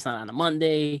day. It's not on a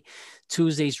Monday.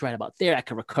 Tuesday's right about there. I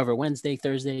can recover Wednesday,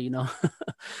 Thursday,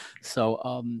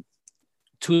 So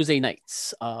Tuesday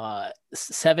nights,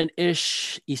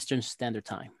 7-ish Eastern Standard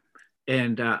Time.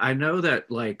 And I know that,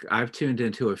 like, I've tuned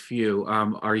into a few.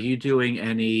 Are you doing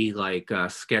any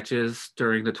sketches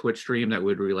during the Twitch stream that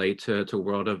would relate to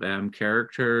World of M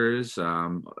characters?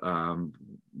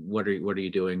 What are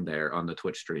you doing there on the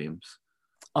Twitch streams?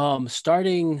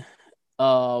 Starting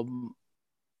from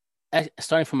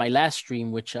my last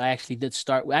stream, which I actually did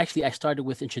start. Actually, I started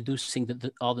with introducing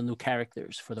all the new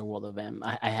characters for the World of M.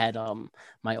 I had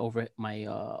my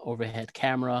overhead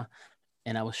camera,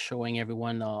 and I was showing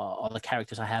everyone all the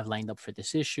characters I have lined up for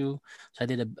this issue. So I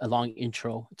did a long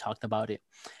intro, talked about it.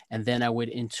 And then I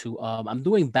went into, I'm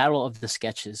doing Battle of the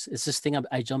Sketches. It's this thing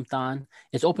I jumped on.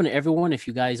 It's open to everyone if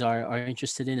you guys are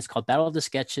interested in. It's called Battle of the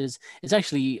Sketches. It's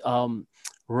actually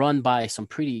run by some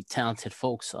pretty talented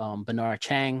folks. Bernard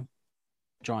Chang,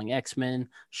 drawing X-Men.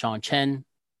 Sean Chen,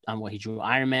 he drew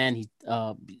Iron Man. He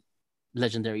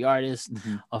legendary artist,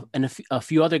 and a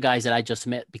few other guys that I just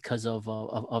met because of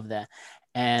that.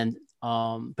 And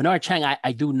Bernard Chang,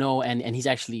 I do know, and he's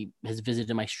actually has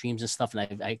visited my streams and stuff,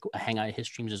 and I hang out at his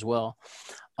streams as well.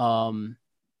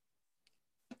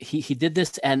 He did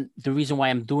this, and the reason why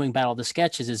I'm doing Battle of the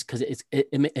Sketches is because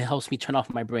it helps me turn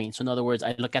off my brain. So in other words,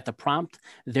 I look at the prompt.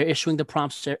 They're issuing the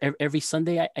prompts every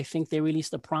Sunday. I think they release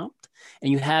the prompt,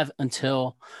 and you have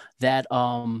until that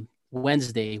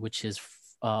Wednesday, which is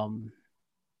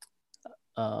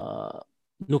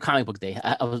New Comic Book Day.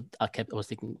 I was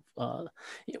thinking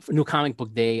New Comic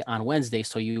Book Day on Wednesday.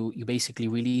 So you basically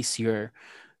release your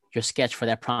sketch for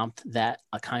that prompt that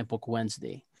Comic Book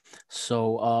Wednesday.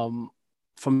 So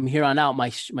from here on out, my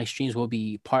streams will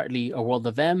be partly a World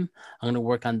of M. I'm going to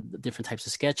work on different types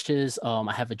of sketches.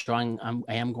 I have a drawing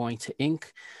I am going to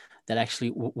ink that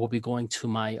actually will be going to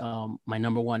my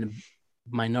number one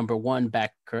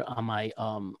backer on my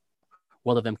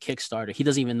World of M Kickstarter. He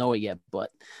doesn't even know it yet, but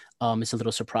it's a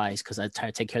little surprise because I try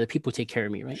to take care of the people who take care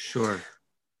of me, right? Sure.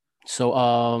 So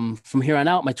from here on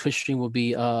out, my Twitch stream will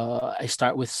be I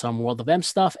start with some World of M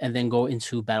stuff and then go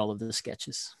into Battle of the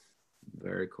Sketches.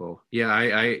 Very cool. Yeah,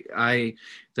 I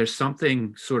there's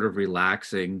something sort of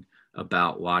relaxing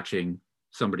about watching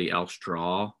somebody else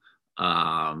draw.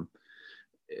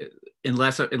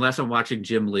 Unless I'm watching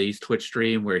Jim Lee's Twitch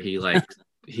stream where he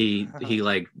he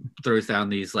throws down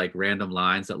these random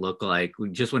lines that look like,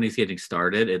 just when he's getting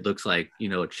started, it looks like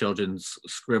a children's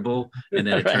scribble, and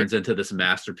then it turns into this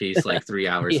masterpiece 3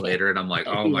 hours later, and I'm like,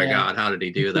 oh my god, how did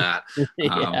he do that?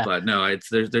 But no,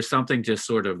 there's something just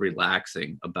sort of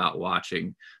relaxing about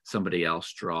watching somebody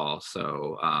else draw.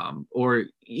 So or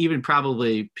even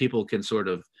probably people can sort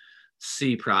of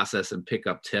see process and pick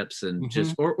up tips and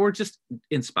just or just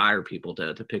inspire people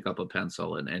to pick up a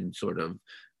pencil and sort of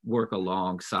work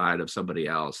alongside of somebody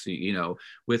else.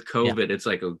 With COVID, it's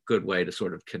like a good way to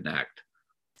sort of connect.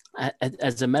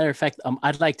 As a matter of fact,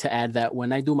 I'd like to add that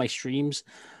when I do my streams,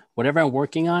 whatever I'm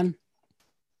working on,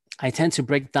 I tend to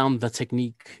break down the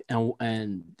technique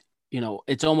and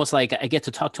it's almost like I get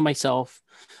to talk to myself.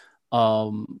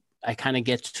 I kind of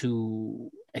get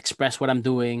to express what I'm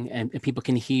doing and people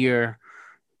can hear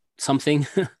something.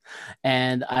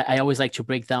 And I always like to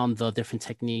break down the different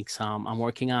techniques I'm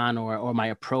working on or my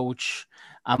approach.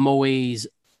 I'm always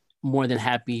more than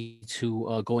happy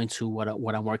to go into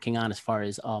what I'm working on as far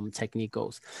as technique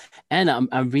goes. And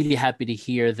I'm really happy to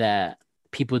hear that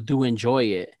people do enjoy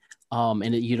it.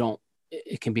 And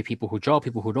it can be people who draw,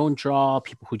 people who don't draw,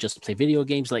 people who just play video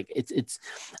games.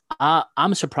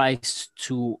 I'm surprised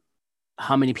to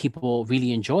how many people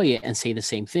really enjoy it and say the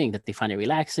same thing, that they find it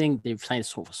relaxing. They find it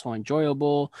so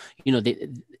enjoyable.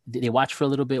 They watch for a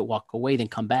little bit, walk away, then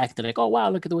come back. They're like, oh,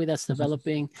 wow, look at the way that's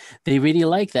developing. They really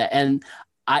like that. And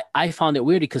I found it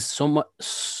weird because so much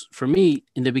for me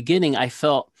in the beginning, I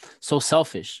felt so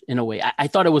selfish in a way. I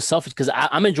thought it was selfish because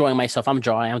I'm enjoying myself. I'm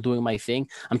drawing. I'm doing my thing.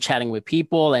 I'm chatting with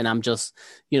people, and I'm just,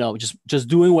 just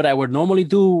doing what I would normally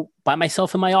do by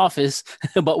myself in my office,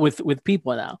 but with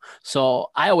people now.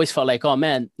 So I always felt like, oh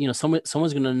man,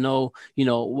 someone's gonna know,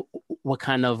 what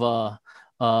kind of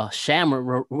sham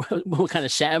or what kind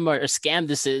of sham or scam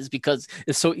this is because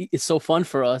it's so fun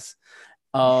for us,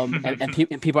 and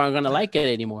people aren't gonna like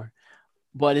it anymore.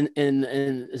 But in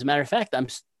as a matter of fact, I'm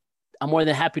more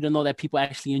than happy to know that people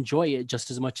actually enjoy it just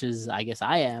as much as I guess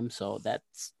I am. So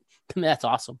that's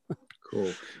awesome.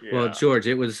 Cool. Yeah. Well, George,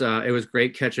 it was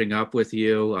great catching up with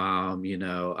you. I've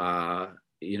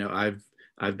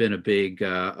been a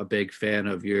big fan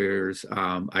of yours.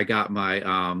 I got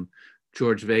my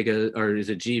George Vega, or is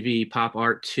it GV Pop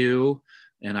Art 2,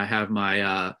 and I have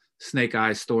my Snake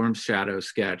Eyes Storm Shadow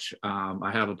sketch.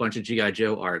 I have a bunch of GI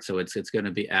Joe art, so it's going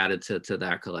to be added to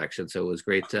that collection. So it was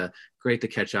great to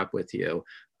catch up with you.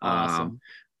 Awesome.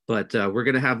 But we're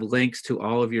going to have links to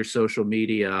all of your social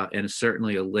media and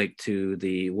certainly a link to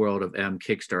the World of M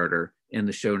Kickstarter in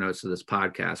the show notes of this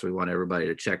podcast. We want everybody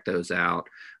to check those out.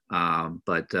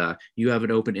 But you have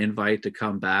an open invite to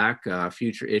come back,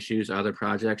 future issues, other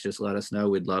projects, just let us know.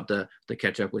 We'd love to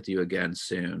catch up with you again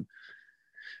soon.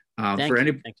 Thanks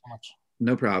so much.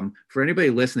 No problem. For anybody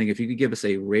listening, if you could give us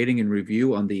a rating and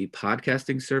review on the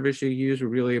podcasting service you use, we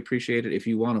really appreciate it. If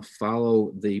you want to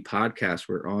follow the podcast,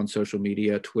 we're on social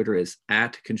media. Twitter is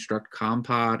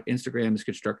 @ConstructCompod. Instagram is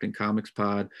Constructing Comics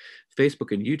Pod.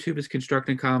 Facebook and YouTube is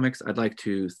Constructing Comics. I'd like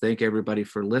to thank everybody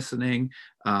for listening.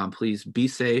 Please be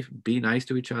safe, be nice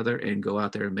to each other, and go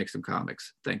out there and make some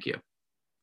comics. Thank you.